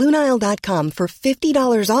LISTEN at BlueNile.com for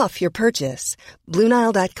 $50 off your purchase.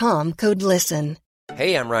 BlueNile.com, code LISTEN.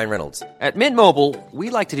 Hey, I'm Ryan Reynolds. At Mint Mobile, we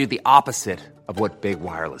like to do the opposite of what Big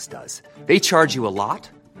Wireless does. They charge you a lot,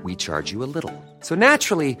 we charge you a little. So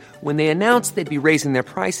naturally, when they announced they'd be raising their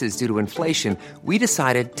prices due to inflation, we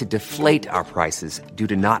decided to deflate our prices due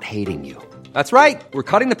to not hating you. That's right. We're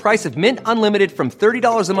cutting the price of Mint Unlimited from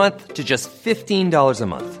 $30 a month to just $15 a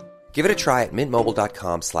month. Give it a try at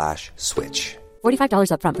mintmobile.com/switch.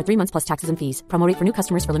 $45 up front for 3 months plus taxes and fees. Promo rate for new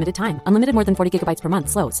customers for limited time. Unlimited more than 40 gigabytes per month.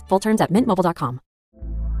 Slows full terms at mintmobile.com.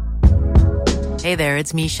 Hey there,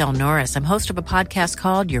 it's Michelle Norris. I'm host of a podcast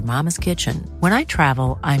called Your Mama's Kitchen. When I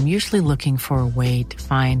travel, I'm usually looking for a way to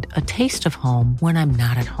find a taste of home when I'm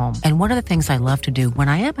not at home. And one of the things I love to do when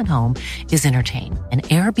I am at home is entertain. And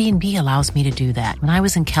Airbnb allows me to do that. When I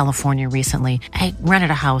was in California recently, I rented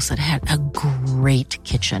a house that had a great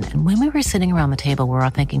kitchen. And when we were sitting around the table, we were all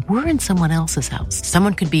thinking, we're in someone else's house.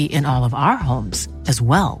 Someone could be in all of our homes as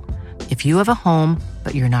well. If you have a home,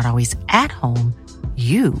 but you're not always at home,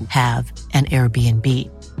 you have an Airbnb.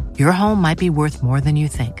 Your home might be worth more than you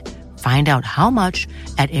think. Find out how much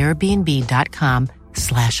at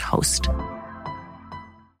airbnb.com/host.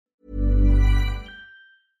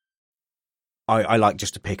 I like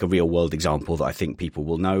just to pick a real world example that I think people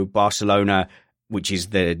will know. Barcelona, which is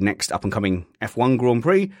the next up and coming F1 Grand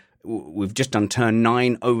Prix. We've just done turn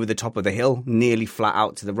 9 over the top of the hill, nearly flat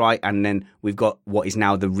out to the right. And then we've got what is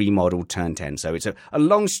now the remodeled turn 10. So it's a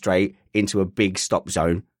long straight into a big stop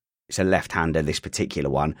zone. It's a left-hander, this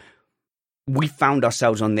particular one. We found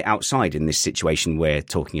ourselves on the outside in this situation we're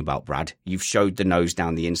talking about, Brad. You've showed the nose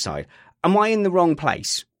down the inside. Am I in the wrong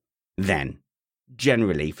place? Then,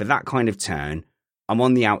 generally, for that kind of turn, I'm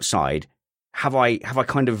on the outside. Have I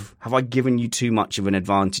given you too much of an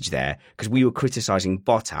advantage there? Because we were criticising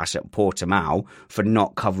Bottas at Portimao for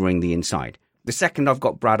not covering the inside. The second I've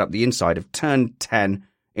got Brad up the inside of turn 10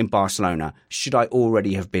 in Barcelona, should I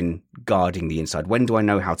already have been guarding the inside? When do I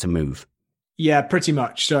know how to move? Yeah, pretty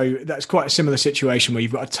much. So that's quite a similar situation where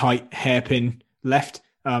you've got a tight hairpin left.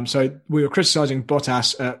 So we were criticising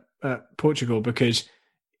Bottas at Portugal because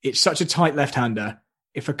it's such a tight left-hander.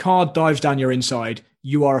 If a car dives down your inside,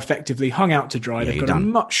 you are effectively hung out to dry. They've got a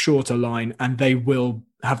much shorter line and they will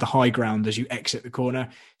have the high ground as you exit the corner.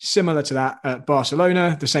 Similar to that at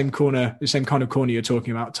Barcelona, the same kind of corner you're talking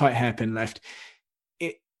about, tight hairpin left.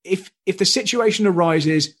 If the situation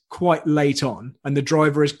arises quite late on and the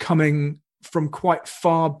driver is coming from quite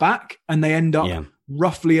far back and they end up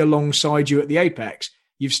roughly alongside you at the apex,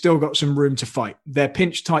 you've still got some room to fight. They're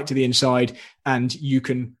pinched tight to the inside and you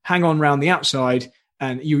can hang on round the outside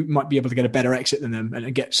and you might be able to get a better exit than them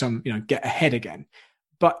and get get ahead again.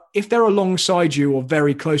 But if they're alongside you or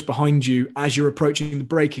very close behind you as you're approaching the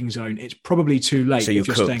braking zone, it's probably too late if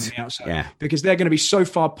you're staying on the outside. Because they're going to be so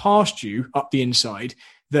far past you up the inside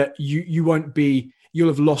that you'll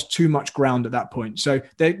have lost too much ground at that point. So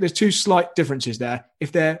there's two slight differences there.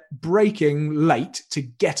 If they're braking late to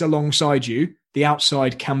get alongside you, the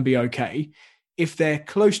outside can be okay. If they're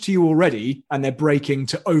close to you already and they're braking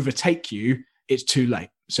to overtake you, it's too late.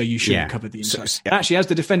 So you shouldn't cover the inside. Actually, as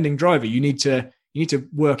the defending driver, you need to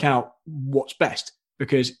work out what's best.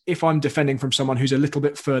 Because if I'm defending from someone who's a little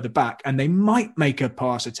bit further back and they might make a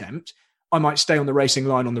pass attempt, I might stay on the racing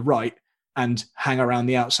line on the right and hang around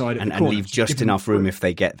the outside at the corner. And leave just enough room if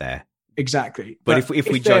they get there. Exactly. But if we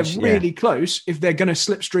they're judge really close, if they're going to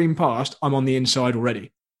slipstream past, I'm on the inside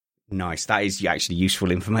already. Nice. That is actually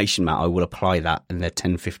useful information, Matt. I will apply that in the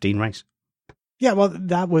 10-15 race. Yeah, well,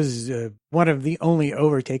 that was one of the only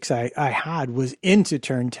overtakes I had was into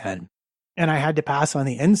turn 10. And I had to pass on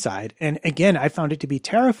the inside. And again, I found it to be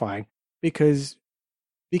terrifying because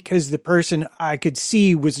the person I could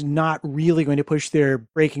see was not really going to push their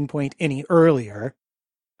braking point any earlier.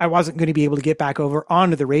 I wasn't going to be able to get back over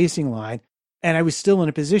onto the racing line. And I was still in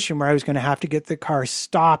a position where I was going to have to get the car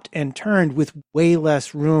stopped and turned with way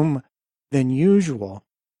less room than usual.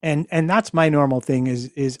 And that's my normal thing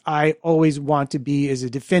is I always want to be as a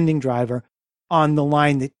defending driver on the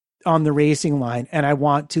line on the racing line. And I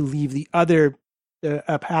want to leave the other,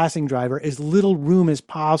 a passing driver as little room as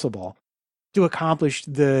possible. to accomplish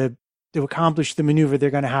the maneuver they're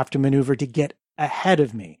going to have to maneuver to get ahead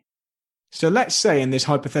of me. So let's say in this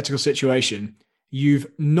hypothetical situation, you've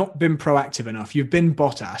not been proactive enough. You've been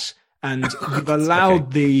Bottas and you've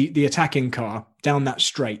allowed the attacking car down that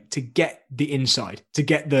straight to get the inside, to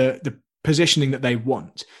get the positioning that they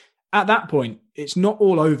want. At that point, it's not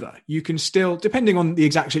all over. You can still, depending on the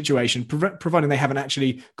exact situation, providing they haven't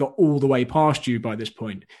actually got all the way past you by this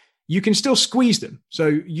point, you can still squeeze them. So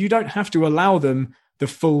you don't have to allow them the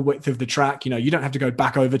full width of the track. You don't have to go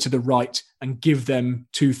back over to the right and give them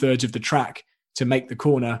 2/3 of the track to make the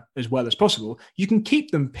corner as well as possible. You can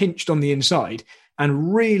keep them pinched on the inside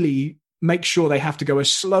and really make sure they have to go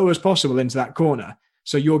as slow as possible into that corner.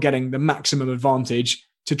 So you're getting the maximum advantage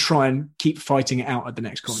to try and keep fighting it out at the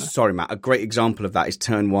next corner. Sorry, Matt. A great example of that is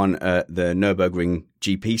turn 1 at the Nürburgring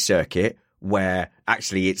GP circuit, where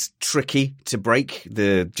actually it's tricky to brake,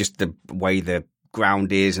 just the way the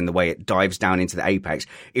ground is and the way it dives down into the apex.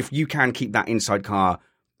 If you can keep that inside car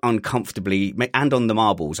uncomfortably, and on the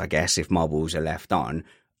marbles, I guess, if marbles are left on,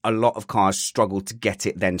 a lot of cars struggle to get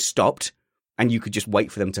it then stopped, and you could just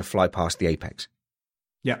wait for them to fly past the apex.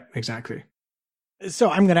 Yeah, exactly.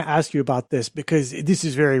 So I'm going to ask you about this because this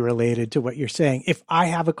is very related to what you're saying. If I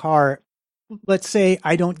have a car, let's say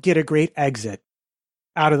I don't get a great exit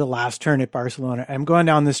out of the last turn at Barcelona. I'm going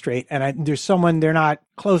down the straight and there's someone, they're not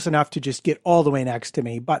close enough to just get all the way next to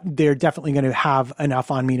me, but they're definitely going to have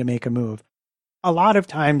enough on me to make a move. A lot of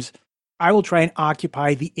times I will try and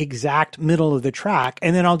occupy the exact middle of the track,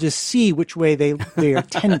 and then I'll just see which way they are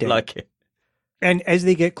tending. Like it. And as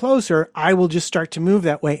they get closer, I will just start to move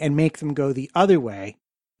that way and make them go the other way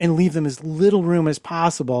and leave them as little room as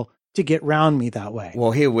possible to get round me that way.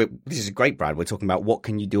 Well, this is great, Brad. We're talking about what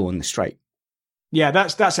can you do on the straight. Yeah,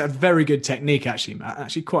 that's a very good technique, actually, Matt.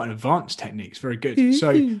 Actually, quite an advanced technique. It's very good.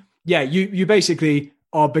 So, yeah, you basically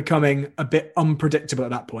are becoming a bit unpredictable at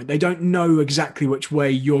that point. They don't know exactly which way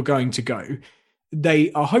you're going to go.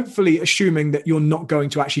 They are hopefully assuming that you're not going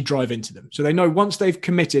to actually drive into them. So they know once they've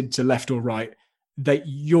committed to left or right, that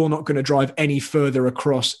you're not going to drive any further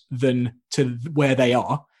across than to where they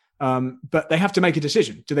are. But they have to make a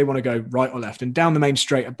decision. Do they want to go right or left? And down the main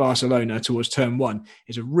straight at Barcelona towards turn 1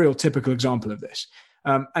 is a real typical example of this.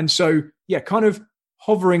 And so, yeah, kind of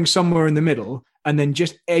hovering somewhere in the middle and then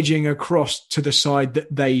just edging across to the side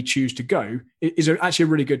that they choose to go is actually a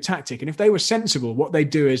really good tactic. And if they were sensible, what they'd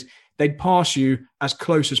do is they'd pass you as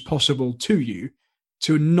close as possible to you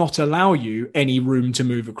to not allow you any room to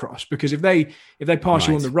move across. Because if they pass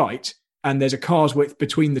you on the right and there's a car's width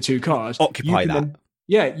between the two cars, occupy that.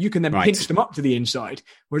 You can then pinch them up to the inside.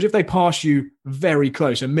 Whereas if they pass you very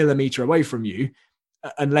close, a millimetre away from you,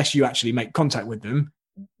 unless you actually make contact with them,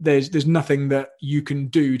 there's nothing that you can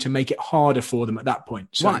do to make it harder for them at that point.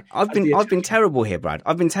 So right. I've been terrible here, Brad.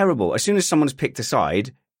 I've been terrible. As soon as someone's picked a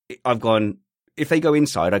side, I've gone, if they go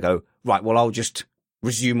inside, I go, right, well, I'll just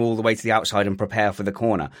resume all the way to the outside and prepare for the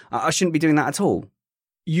corner. I shouldn't be doing that at all.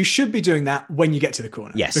 You should be doing that when you get to the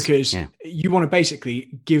corner. Yes. Because you want to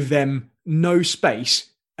basically give them no space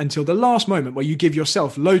until the last moment where you give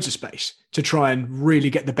yourself loads of space to try and really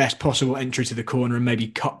get the best possible entry to the corner and maybe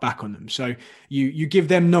cut back on them. So you give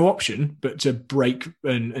them no option but to break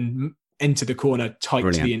and enter the corner tight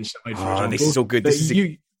to the inside, for example. This is all good.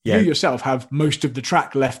 You yourself have most of the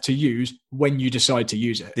track left to use when you decide to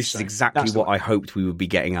use it. This is exactly what I hoped we would be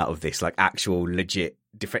getting out of this, like actual legit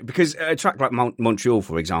defense. Because a track like Montreal,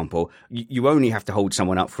 for example, you only have to hold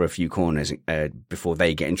someone up for a few corners before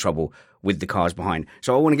they get in trouble with the cars behind.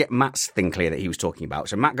 So I want to get Matt's thing clear that he was talking about.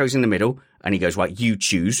 So Matt goes in the middle and he goes, right, you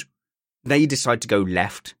choose. They decide to go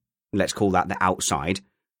left. Let's call that the outside.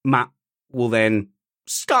 Matt will then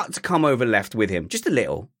start to come over left with him, just a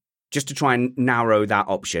little, just to try and narrow that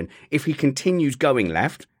option. If he continues going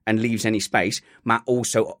left and leaves any space, Matt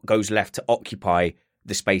also goes left to occupy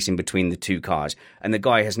the space in between the two cars. And the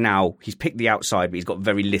guy he's picked the outside, but he's got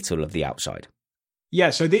very little of the outside.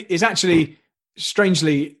 Yeah, so it's actually,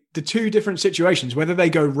 strangely, the two different situations, whether they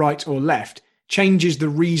go right or left, changes the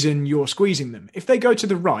reason you're squeezing them. If they go to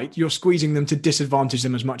the right, you're squeezing them to disadvantage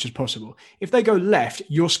them as much as possible. If they go left,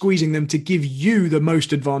 you're squeezing them to give you the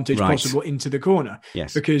most advantage possible into the corner.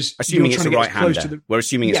 Yes. Because assuming it's a right-hander. We're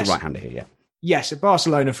assuming it's a right-hander here, yeah. Yes, at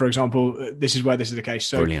Barcelona, for example, this is where this is the case.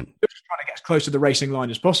 So brilliant. You're just trying to get as close to the racing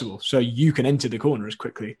line as possible so you can enter the corner as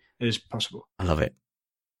quickly as possible. I love it.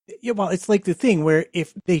 Yeah, well, it's like the thing where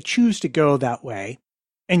if they choose to go that way,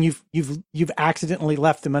 and you've accidentally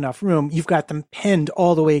left them enough room, you've got them pinned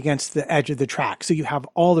all the way against the edge of the track. So you have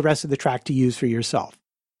all the rest of the track to use for yourself.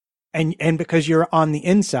 And because you're on the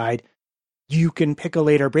inside, you can pick a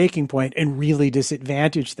later breaking point and really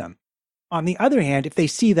disadvantage them. On the other hand, if they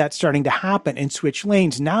see that starting to happen and switch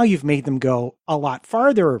lanes, now you've made them go a lot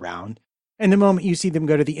farther around. And the moment you see them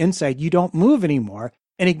go to the inside, you don't move anymore.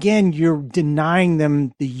 And again, you're denying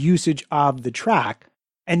them the usage of the track.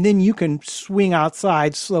 And then you can swing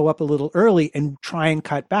outside, slow up a little early, and try and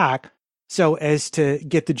cut back so as to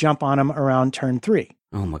get the jump on them around turn 3.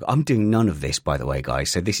 Oh my God. I'm doing none of this, by the way, guys.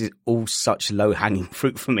 So this is all such low-hanging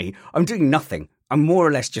fruit for me. I'm doing nothing. I'm more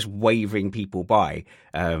or less just waving people by,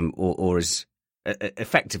 or as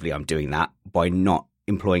effectively I'm doing that by not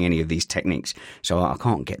employing any of these techniques. So I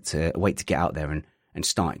can't wait to get out there and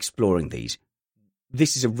start exploring these.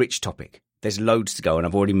 This is a rich topic. There's loads to go, and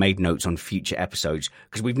I've already made notes on future episodes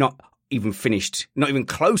because we've not even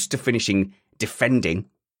close to finishing defending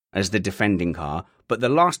as the defending car. But the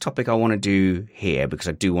last topic I want to do here, because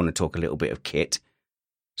I do want to talk a little bit of kit.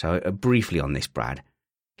 So briefly on this, Brad.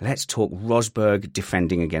 Let's talk Rosberg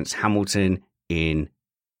defending against Hamilton in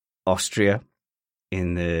Austria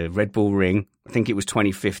in the Red Bull Ring. I think it was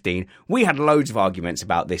 2015. We had loads of arguments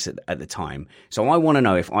about this at the time. So I want to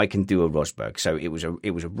know if I can do a Rosberg. So it was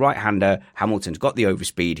a right-hander. Hamilton's got the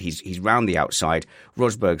overspeed. He's round the outside.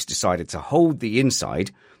 Rosberg's decided to hold the inside.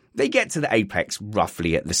 They get to the apex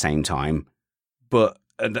roughly at the same time. But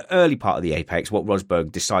at the early part of the apex, what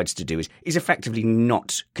Rosberg decides to do is effectively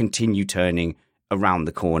not continue turning around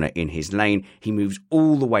the corner in his lane. He moves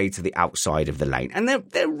all the way to the outside of the lane. And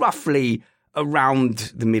they're roughly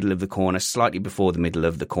around the middle of the corner, slightly before the middle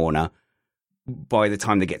of the corner, by the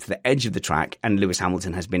time they get to the edge of the track, and Lewis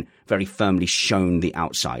Hamilton has been very firmly shown the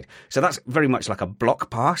outside. So that's very much like a block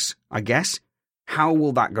pass, I guess. How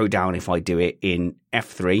will that go down if I do it in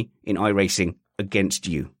F3, in iRacing, against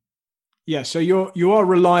you? Yeah, so you are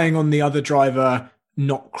relying on the other driver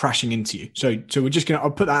not crashing into you. So we're just I'll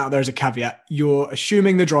put that out there as a caveat. You're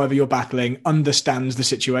assuming the driver you're battling understands the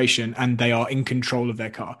situation and they are in control of their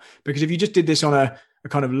car. Because if you just did this on a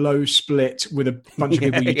kind of low split with a bunch of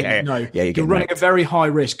people you didn't know, you're running a very high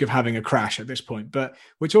risk of having a crash at this point. But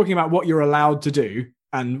we're talking about what you're allowed to do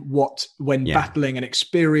and what, when battling an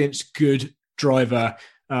experienced, good driver,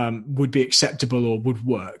 would be acceptable or would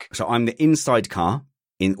work. So I'm the inside car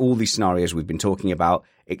in all these scenarios we've been talking about,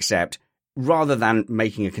 except rather than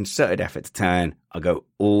making a concerted effort to turn, I'll go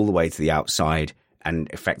all the way to the outside and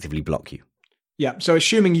effectively block you. Yeah, so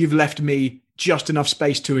assuming you've left me just enough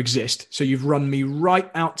space to exist, so you've run me right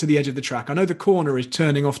out to the edge of the track. I know the corner is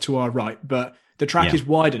turning off to our right, but the track is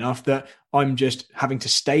wide enough that I'm just having to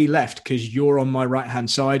stay left because you're on my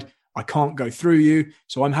right-hand side. I can't go through you,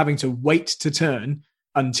 so I'm having to wait to turn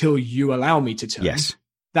until you allow me to turn. Yes.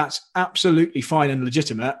 That's absolutely fine and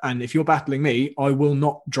legitimate. And if you're battling me, I will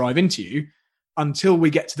not drive into you until we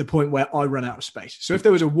get to the point where I run out of space. So if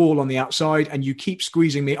there was a wall on the outside and you keep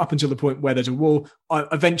squeezing me up until the point where there's a wall,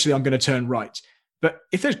 eventually I'm going to turn right. But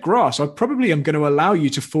if there's grass, I probably am going to allow you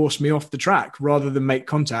to force me off the track rather than make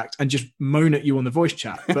contact and just moan at you on the voice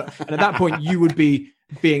chat. And at that point, you would be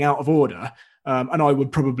being out of order. And I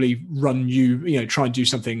would probably run you, try and do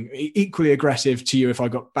something equally aggressive to you if I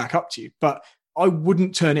got back up to you. But I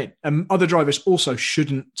wouldn't turn in. Other drivers also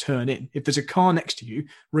shouldn't turn in. If there's a car next to you,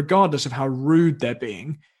 regardless of how rude they're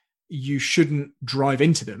being, you shouldn't drive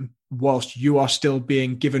into them whilst you are still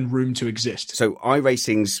being given room to exist. So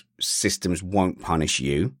iRacing's systems won't punish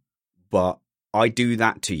you, but I do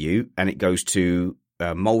that to you, and it goes to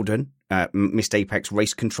Malden, Missed Apex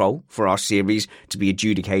Race Control for our series to be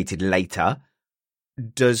adjudicated later.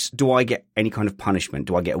 Do I get any kind of punishment?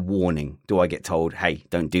 Do I get a warning? Do I get told, hey,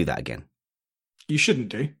 don't do that again? You shouldn't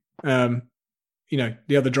do.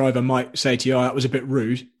 The other driver might say to you, that was a bit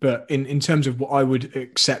rude. But in terms of what I would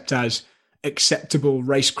accept as acceptable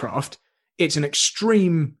racecraft, it's an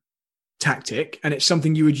extreme tactic, and it's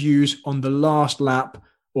something you would use on the last lap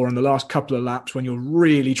or on the last couple of laps when you're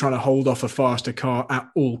really trying to hold off a faster car at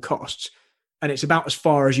all costs. And it's about as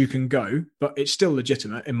far as you can go, but it's still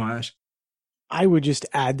legitimate in my eyes. I would just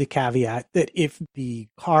add the caveat that if the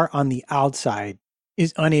car on the outside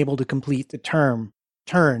is unable to complete the turn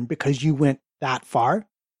because you went that far,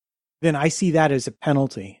 then I see that as a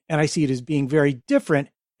penalty. And I see it as being very different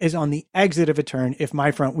as on the exit of a turn. If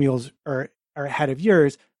my front wheels are ahead of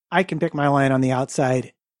yours, I can pick my line on the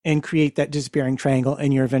outside and create that disappearing triangle,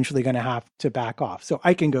 and you're eventually going to have to back off. So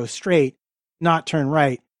I can go straight, not turn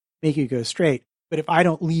right, make you go straight. But if I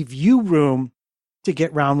don't leave you room to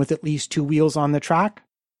get round with at least two wheels on the track,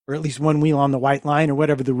 or at least one wheel on the white line, or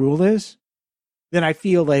whatever the rule is, then I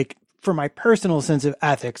feel like, for my personal sense of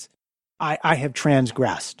ethics, I have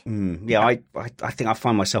transgressed. I think I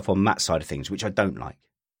find myself on Matt's side of things, which I don't like.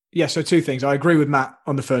 Yeah, so two things. I agree with Matt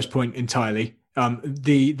on the first point entirely.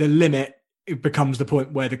 The limit, it becomes the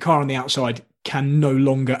point where the car on the outside can no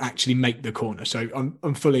longer actually make the corner. So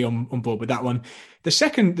I'm fully on board with that one.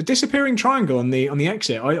 The disappearing triangle on the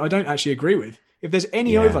exit, I don't actually agree with. If there's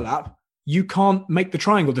any overlap, you can't make the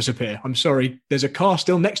triangle disappear. I'm sorry. There's a car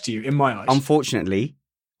still next to you in my eyes. Unfortunately,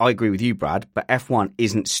 I agree with you, Brad, but F1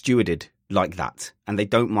 isn't stewarded like that, and they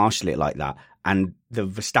don't marshal it like that. And the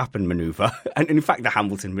Verstappen maneuver, and in fact the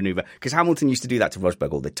Hamilton maneuver, because Hamilton used to do that to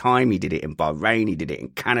Rosberg all the time. He did it in Bahrain, he did it in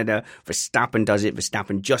Canada. Verstappen does it.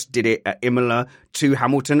 Verstappen just did it at Imola to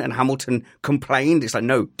Hamilton, and Hamilton complained. It's like,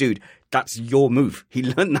 no, dude, that's your move. He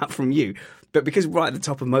learned that from you. But because right at the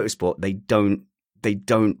top of motorsport, they don't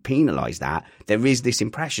penalise that. There is this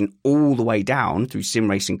impression all the way down through sim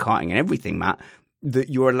racing, karting and everything, Matt, that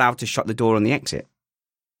you're allowed to shut the door on the exit.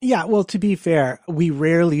 Yeah, well, to be fair, we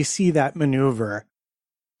rarely see that maneuver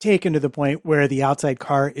taken to the point where the outside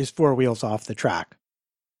car is 4 wheels off the track.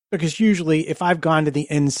 Because usually if I've gone to the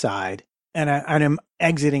inside and I'm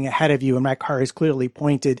exiting ahead of you and my car is clearly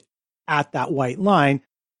pointed at that white line,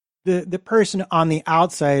 the person on the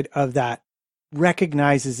outside of that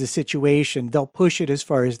recognizes the situation. They'll push it as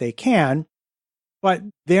far as they can, but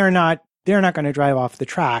they're not going to drive off the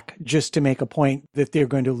track just to make a point that they're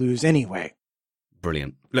going to lose anyway.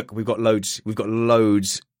 Brilliant. Look, we've got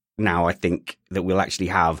loads now, I think, that we'll actually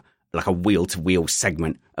have like a wheel-to-wheel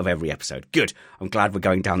segment of every episode. Good. I'm glad we're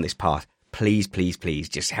going down this path. Please, please, please,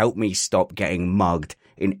 just help me stop getting mugged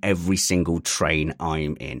in every single train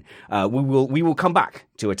I'm in. We will come back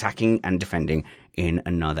to attacking and defending in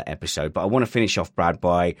another episode. But I want to finish off, Brad,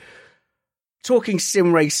 by talking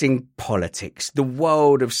sim racing politics, the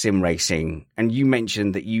world of sim racing. And you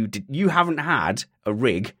mentioned that you haven't had a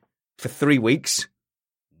rig for 3 weeks.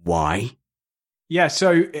 Why? Yeah,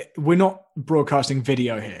 so we're not broadcasting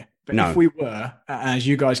video here, but no. If we were, as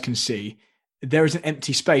you guys can see, there is an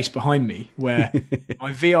empty space behind me where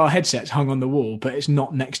my VR headset's hung on the wall, but it's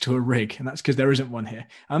not next to a rig, and that's because there isn't one here.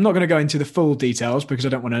 I'm not going to go into the full details because I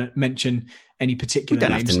don't want to mention any particular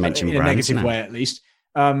names, have to mention in brands, a negative way at least.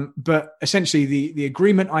 But essentially, the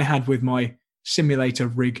agreement I had with my simulator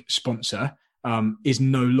rig sponsor is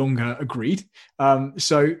no longer agreed.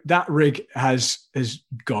 So that rig has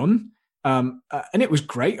gone. And it was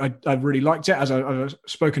great. I really liked it, as I've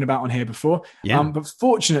spoken about on here before. Yeah. But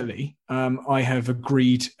fortunately, I have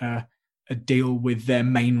agreed a deal with their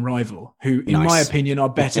main rival, who, in my opinion, are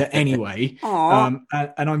better anyway. And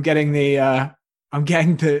I'm getting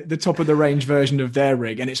the top of the range version of their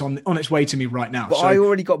rig, and it's on its way to me right now. But so, I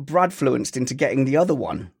already got Brad fluenced into getting the other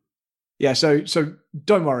one. Yeah. So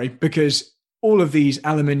don't worry, because all of these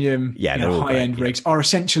aluminium high-end rigs are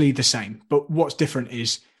essentially the same. But what's different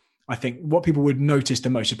is, I think what people would notice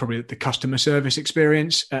the most is probably the customer service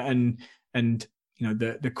experience and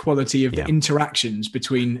the quality of the interactions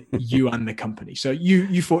between you and the company. So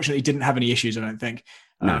you fortunately didn't have any issues, I don't think.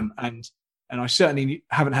 No. And I certainly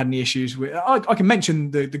haven't had any issues with. I can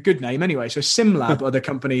mention the good name anyway. So SimLab are the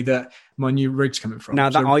company that my new rig's coming from. Now,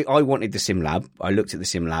 I wanted the SimLab. I looked at the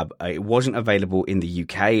SimLab. It wasn't available in the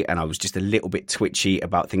UK, and I was just a little bit twitchy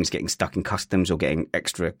about things getting stuck in customs or getting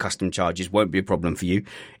extra custom charges. Won't be a problem for you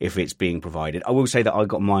if it's being provided. I will say that I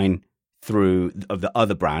got mine through the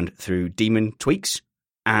other brand through Demon Tweaks,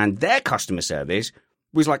 and their customer service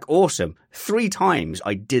was like awesome. 3 times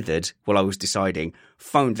I dithered while I was deciding,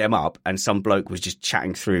 phoned them up, and some bloke was just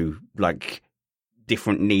chatting through like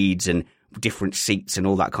different needs and different seats and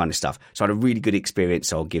all that kind of stuff. So I had a really good experience.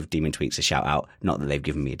 So I'll give Demon Tweaks a shout out. Not that they've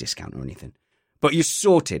given me a discount or anything, but you're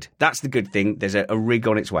sorted. That's the good thing. There's a rig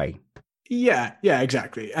on its way. Yeah,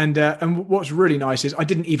 exactly. And what's really nice is I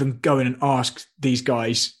didn't even go in and ask these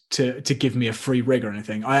guys to give me a free rig or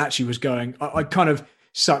anything. I actually was going, I kind of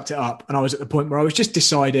sucked it up, and I was at the point where I was just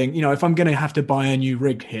deciding, if I'm going to have to buy a new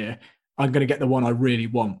rig here, I'm going to get the one I really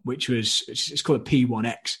want, which was, it's called a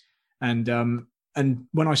P1X. And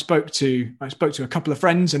when I spoke to a couple of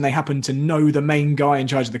friends, and they happened to know the main guy in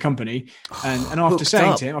charge of the company, and after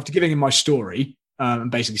saying to him, after giving him my story,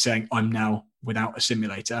 and basically saying I'm now without a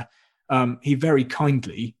simulator, he very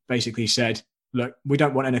kindly basically said, look, we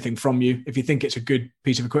don't want anything from you. If you think it's a good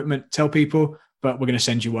piece of equipment, tell people, but we're going to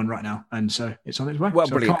send you one right now. And so it's on its way. Well,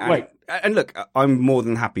 so brilliant. I can't wait. And look, I'm more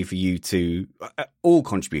than happy for you to, all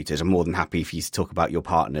contributors are more than happy for you to talk about your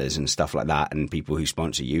partners and stuff like that and people who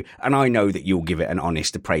sponsor you. And I know that you'll give it an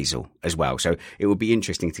honest appraisal as well. So it would be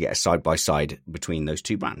interesting to get a side-by-side between those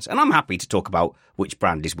two brands. And I'm happy to talk about which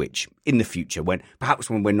brand is which in the future, when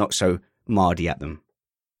we're not so mardy at them.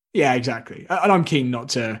 Yeah, exactly. And I'm keen not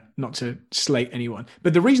to slate anyone.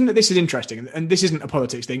 But the reason that this is interesting, and this isn't a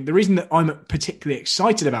politics thing, the reason that I'm particularly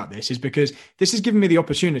excited about this is because this has given me the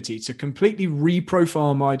opportunity to completely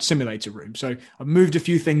re-profile my simulator room. So I've moved a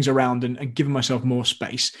few things around and given myself more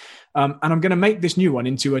space. And I'm going to make this new one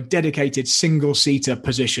into a dedicated single-seater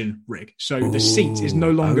position rig. So the seat is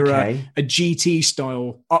no longer a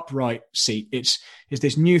GT-style upright seat. It's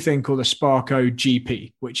this new thing called a Sparco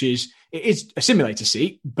GP, which is a simulator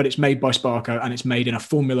seat, but it's made by Sparco and it's made in a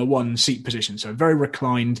Formula One seat position. So very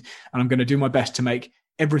reclined. And I'm going to do my best to make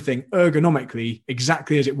everything ergonomically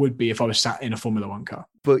exactly as it would be if I was sat in a Formula One car.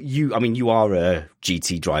 But you are a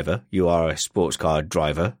GT driver. You are a sports car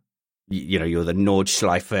driver. You're the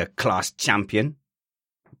Nordschleife class champion.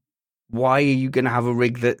 Why are you going to have a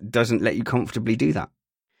rig that doesn't let you comfortably do that?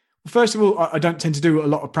 First of all, I don't tend to do a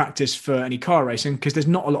lot of practice for any car racing because there's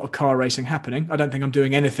not a lot of car racing happening. I don't think I'm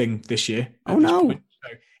doing anything this year. Oh, no. So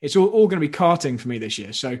it's all going to be karting for me this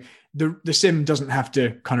year. So the sim doesn't have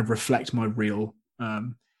to kind of reflect my real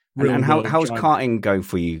and how's karting going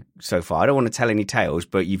for you so far? I don't want to tell any tales,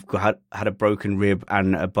 but you've had a broken rib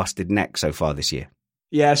and a busted neck so far this year.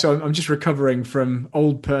 Yeah, so I'm just recovering from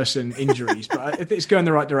old person injuries, but it's going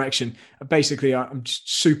the right direction. Basically, I'm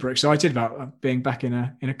just super excited about being back in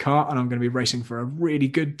a kart, and I'm going to be racing for a really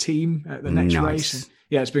good team at the next race. And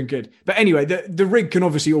yeah, it's been good. But anyway, the rig can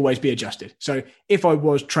obviously always be adjusted. So if I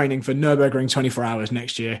was training for Nürburgring 24 hours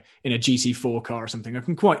next year in a GT4 car or something, I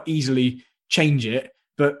can quite easily change it.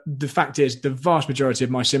 But the fact is, the vast majority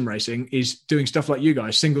of my sim racing is doing stuff like you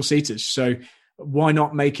guys, single seaters. So why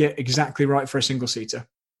not make it exactly right for a single seater?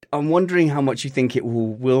 I'm wondering how much you think it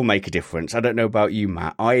will make a difference. I don't know about you,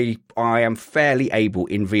 Matt. I am fairly able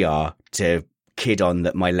in VR to kid on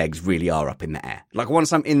that my legs really are up in the air. Like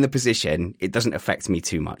once I'm in the position, it doesn't affect me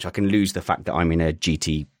too much. I can lose the fact that I'm in a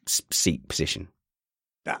GT seat position.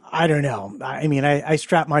 I don't know. I mean, I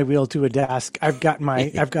strap my wheel to a desk. I've got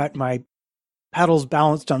my pedals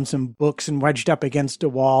balanced on some books and wedged up against a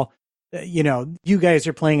wall. You guys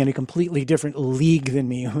are playing in a completely different league than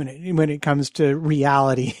me when it comes to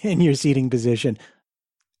reality in your seating position.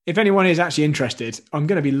 If anyone is actually interested, I'm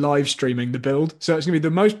going to be live streaming the build. So it's going to be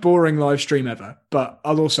the most boring live stream ever, but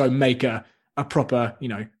I'll also make a proper,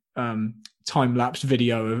 time-lapse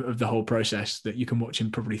video of the whole process that you can watch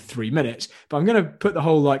in probably 3 minutes. But I'm going to put the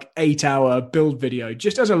whole 8-hour build video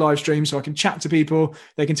just as a live stream so I can chat to people.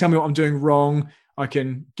 They can tell me what I'm doing wrong. I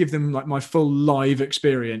can give them my full live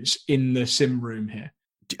experience in the sim room here.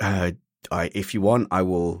 If you want, I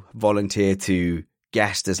will volunteer to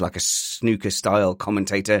guest as a snooker style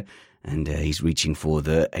commentator. And he's reaching for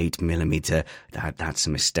the 8mm. That's a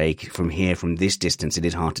mistake. From here, from this distance, it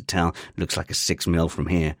is hard to tell. Looks like a 6mm from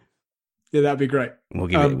here. Yeah, that'd be great. We'll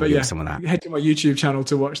give it some of that. Head to my YouTube channel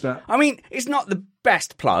to watch that. I mean, it's not the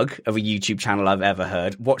best plug of a YouTube channel I've ever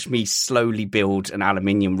heard. Watch me slowly build an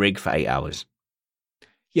aluminium rig for 8 hours.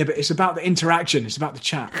 Yeah, but it's about the interaction. It's about the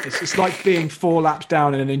chat. It's like being 4 laps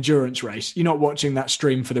down in an endurance race. You're not watching that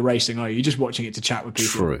stream for the racing, are you? You're just watching it to chat with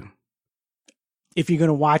people. True. If you're going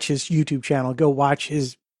to watch his YouTube channel, go watch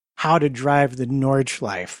his How to Drive the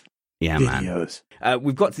Nordschleife videos. Man.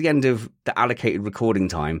 We've got to the end of the allocated recording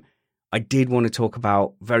time. I did want to talk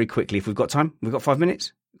about very quickly, if we've got time. We've got 5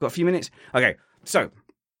 minutes? We've got a few minutes? Okay, so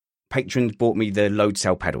patrons bought me the load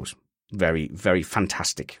cell pedals. Very, very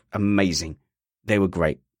fantastic. Amazing. They were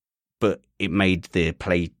great, but it made the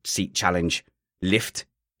Play Seat Challenge lift.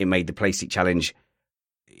 It made the Play Seat Challenge,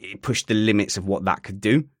 it pushed the limits of what that could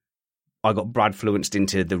do. I got Bradfluenced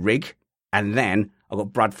into the rig, and then I got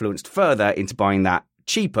Bradfluenced further into buying that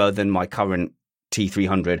cheaper than my current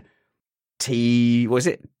T300.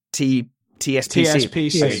 TSPC?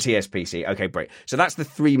 TSPC. Okay, TSPC. Okay, great. So that's the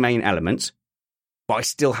 3 main elements, but I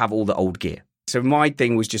still have all the old gear. So my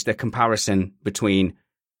thing was just a comparison between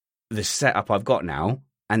the setup I've got now,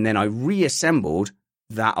 and then I reassembled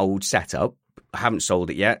that old setup. I haven't sold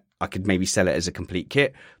it yet. I could maybe sell it as a complete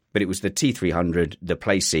kit, but it was the T300, the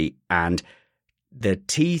Play Seat, and the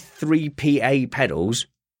T3PA pedals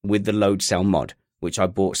with the load cell mod, which I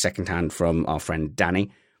bought secondhand from our friend Danny.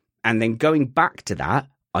 And then going back to that,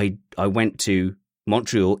 I went to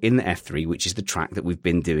Montreal in the F3, which is the track that we've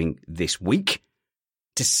been doing this week,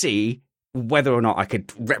 to see whether or not I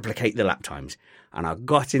could replicate the lap times. And I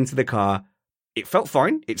got into the car. It felt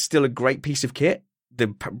fine. It's still a great piece of kit. The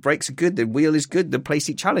brakes are good. The wheel is good. The Play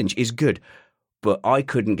Seat Challenge is good. But I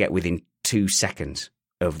couldn't get within 2 seconds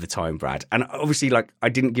of the time, Brad. And obviously, I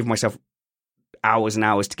didn't give myself hours and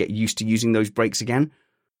hours to get used to using those brakes again.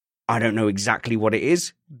 I don't know exactly what it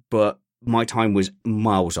is, but my time was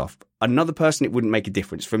miles off. Another person, it wouldn't make a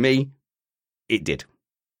difference. For me, it did.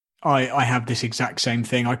 I have this exact same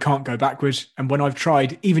thing. I can't go backwards. And when I've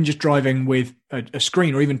tried even just driving with a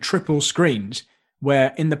screen or even triple screens,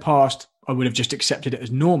 where in the past I would have just accepted it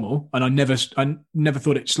as normal and I never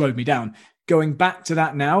thought it slowed me down. Going back to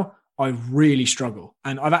that now, I really struggle.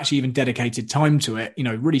 And I've actually even dedicated time to it,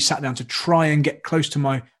 really sat down to try and get close to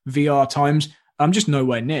my VR times. I'm just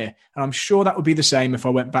nowhere near. And I'm sure that would be the same if I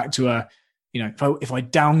went back to if I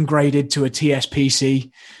downgraded to a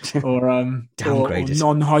TSPC or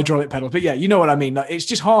non-hydraulic pedals. But yeah, you know what I mean? Like, it's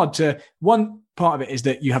just hard one part of it is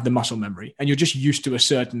that you have the muscle memory and you're just used to a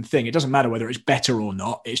certain thing. It doesn't matter whether it's better or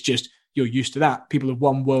not. It's just, you're used to that. People have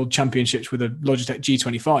won world championships with a Logitech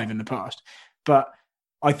G25 in the past. But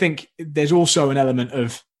I think there's also an element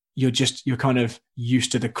of you're kind of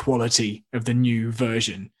used to the quality of the new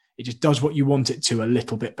version. It just does what you want it to a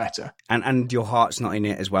little bit better. And your heart's not in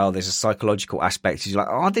it as well. There's a psychological aspect. You're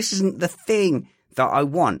like, oh, this isn't the thing that I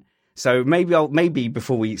want. So maybe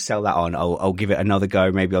before we sell that on, I'll give it another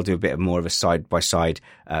go. Maybe I'll do a bit more of a side-by-side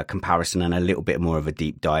comparison and a little bit more of a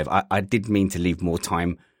deep dive. I did mean to leave more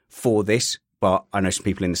time for this, but I know some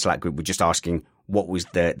people in the Slack group were just asking what was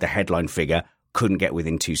the headline figure. Couldn't get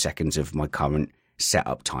within 2 seconds of my current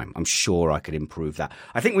setup time. I'm sure I could improve that.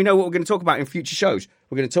 I think we know what we're going to talk about in future shows.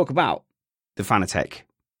 We're going to talk about the Fanatec,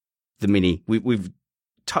 the Mini. We've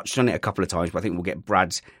touched on it a couple of times, but I think we'll get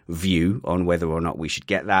Brad's view on whether or not we should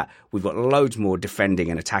get that. We've got loads more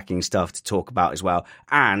defending and attacking stuff to talk about as well.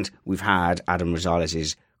 And we've had Adam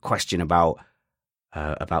Rosales' question about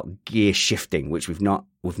gear shifting, which we've not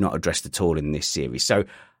addressed at all in this series. So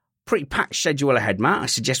pretty packed schedule ahead, Matt. I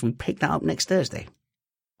suggest we pick that up next Thursday.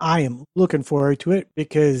 I am looking forward to it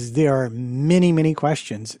because there are many, many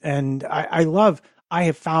questions. And I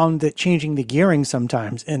have found that changing the gearing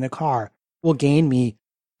sometimes in the car will gain me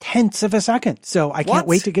tenths of a second. So I can't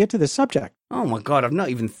wait to get to the subject. Oh my God, I've not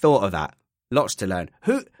even thought of that. Lots to learn.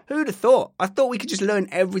 Who'd have thought? I thought we could just learn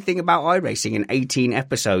everything about iRacing in 18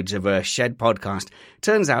 episodes of a Shed podcast.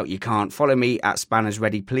 Turns out you can't. Follow me at Spanners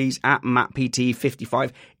Ready, please, at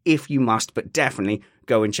MattPT55 if you must, but definitely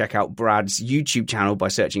go and check out Brad's YouTube channel by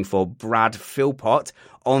searching for Brad Philpott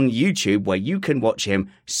on YouTube, where you can watch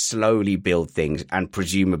him slowly build things and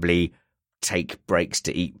presumably take breaks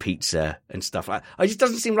to eat pizza and stuff like that. It just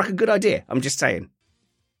doesn't seem like a good idea. I'm just saying.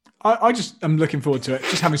 I just am looking forward to it,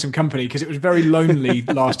 just having some company, because it was very lonely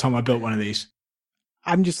last time I built one of these.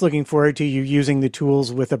 I'm just looking forward to you using the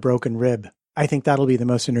tools with a broken rib. I think that'll be the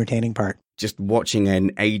most entertaining part. Just watching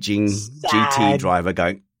an aging GT driver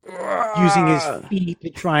going... Using his feet to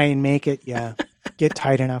try and make it, get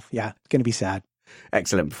tight enough. Yeah, it's going to be sad.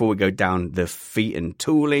 Excellent. Before we go down the feet and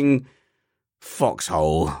tooling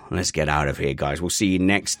foxhole, let's get out of here, guys. We'll see you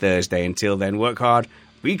next Thursday. Until then, work hard,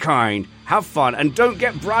 be kind, have fun, and don't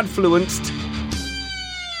get Bradfluenced.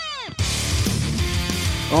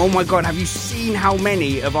 Oh my God, have you seen how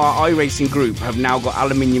many of our iRacing group have now got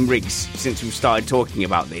aluminium rigs since we've started talking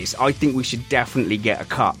about this? I think we should definitely get a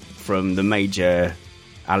cut from the major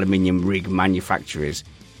aluminium rig manufacturers.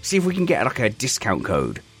 See if we can get like a discount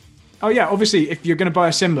code. Oh yeah, obviously, if you're going to buy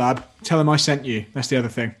a SimLab, tell them I sent you. That's the other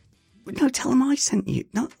thing. No, tell them I sent you.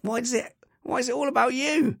 No, why is it all about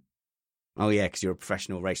you? Oh yeah, because you're a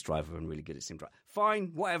professional race driver and really good at sim drive.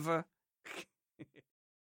 Fine, whatever.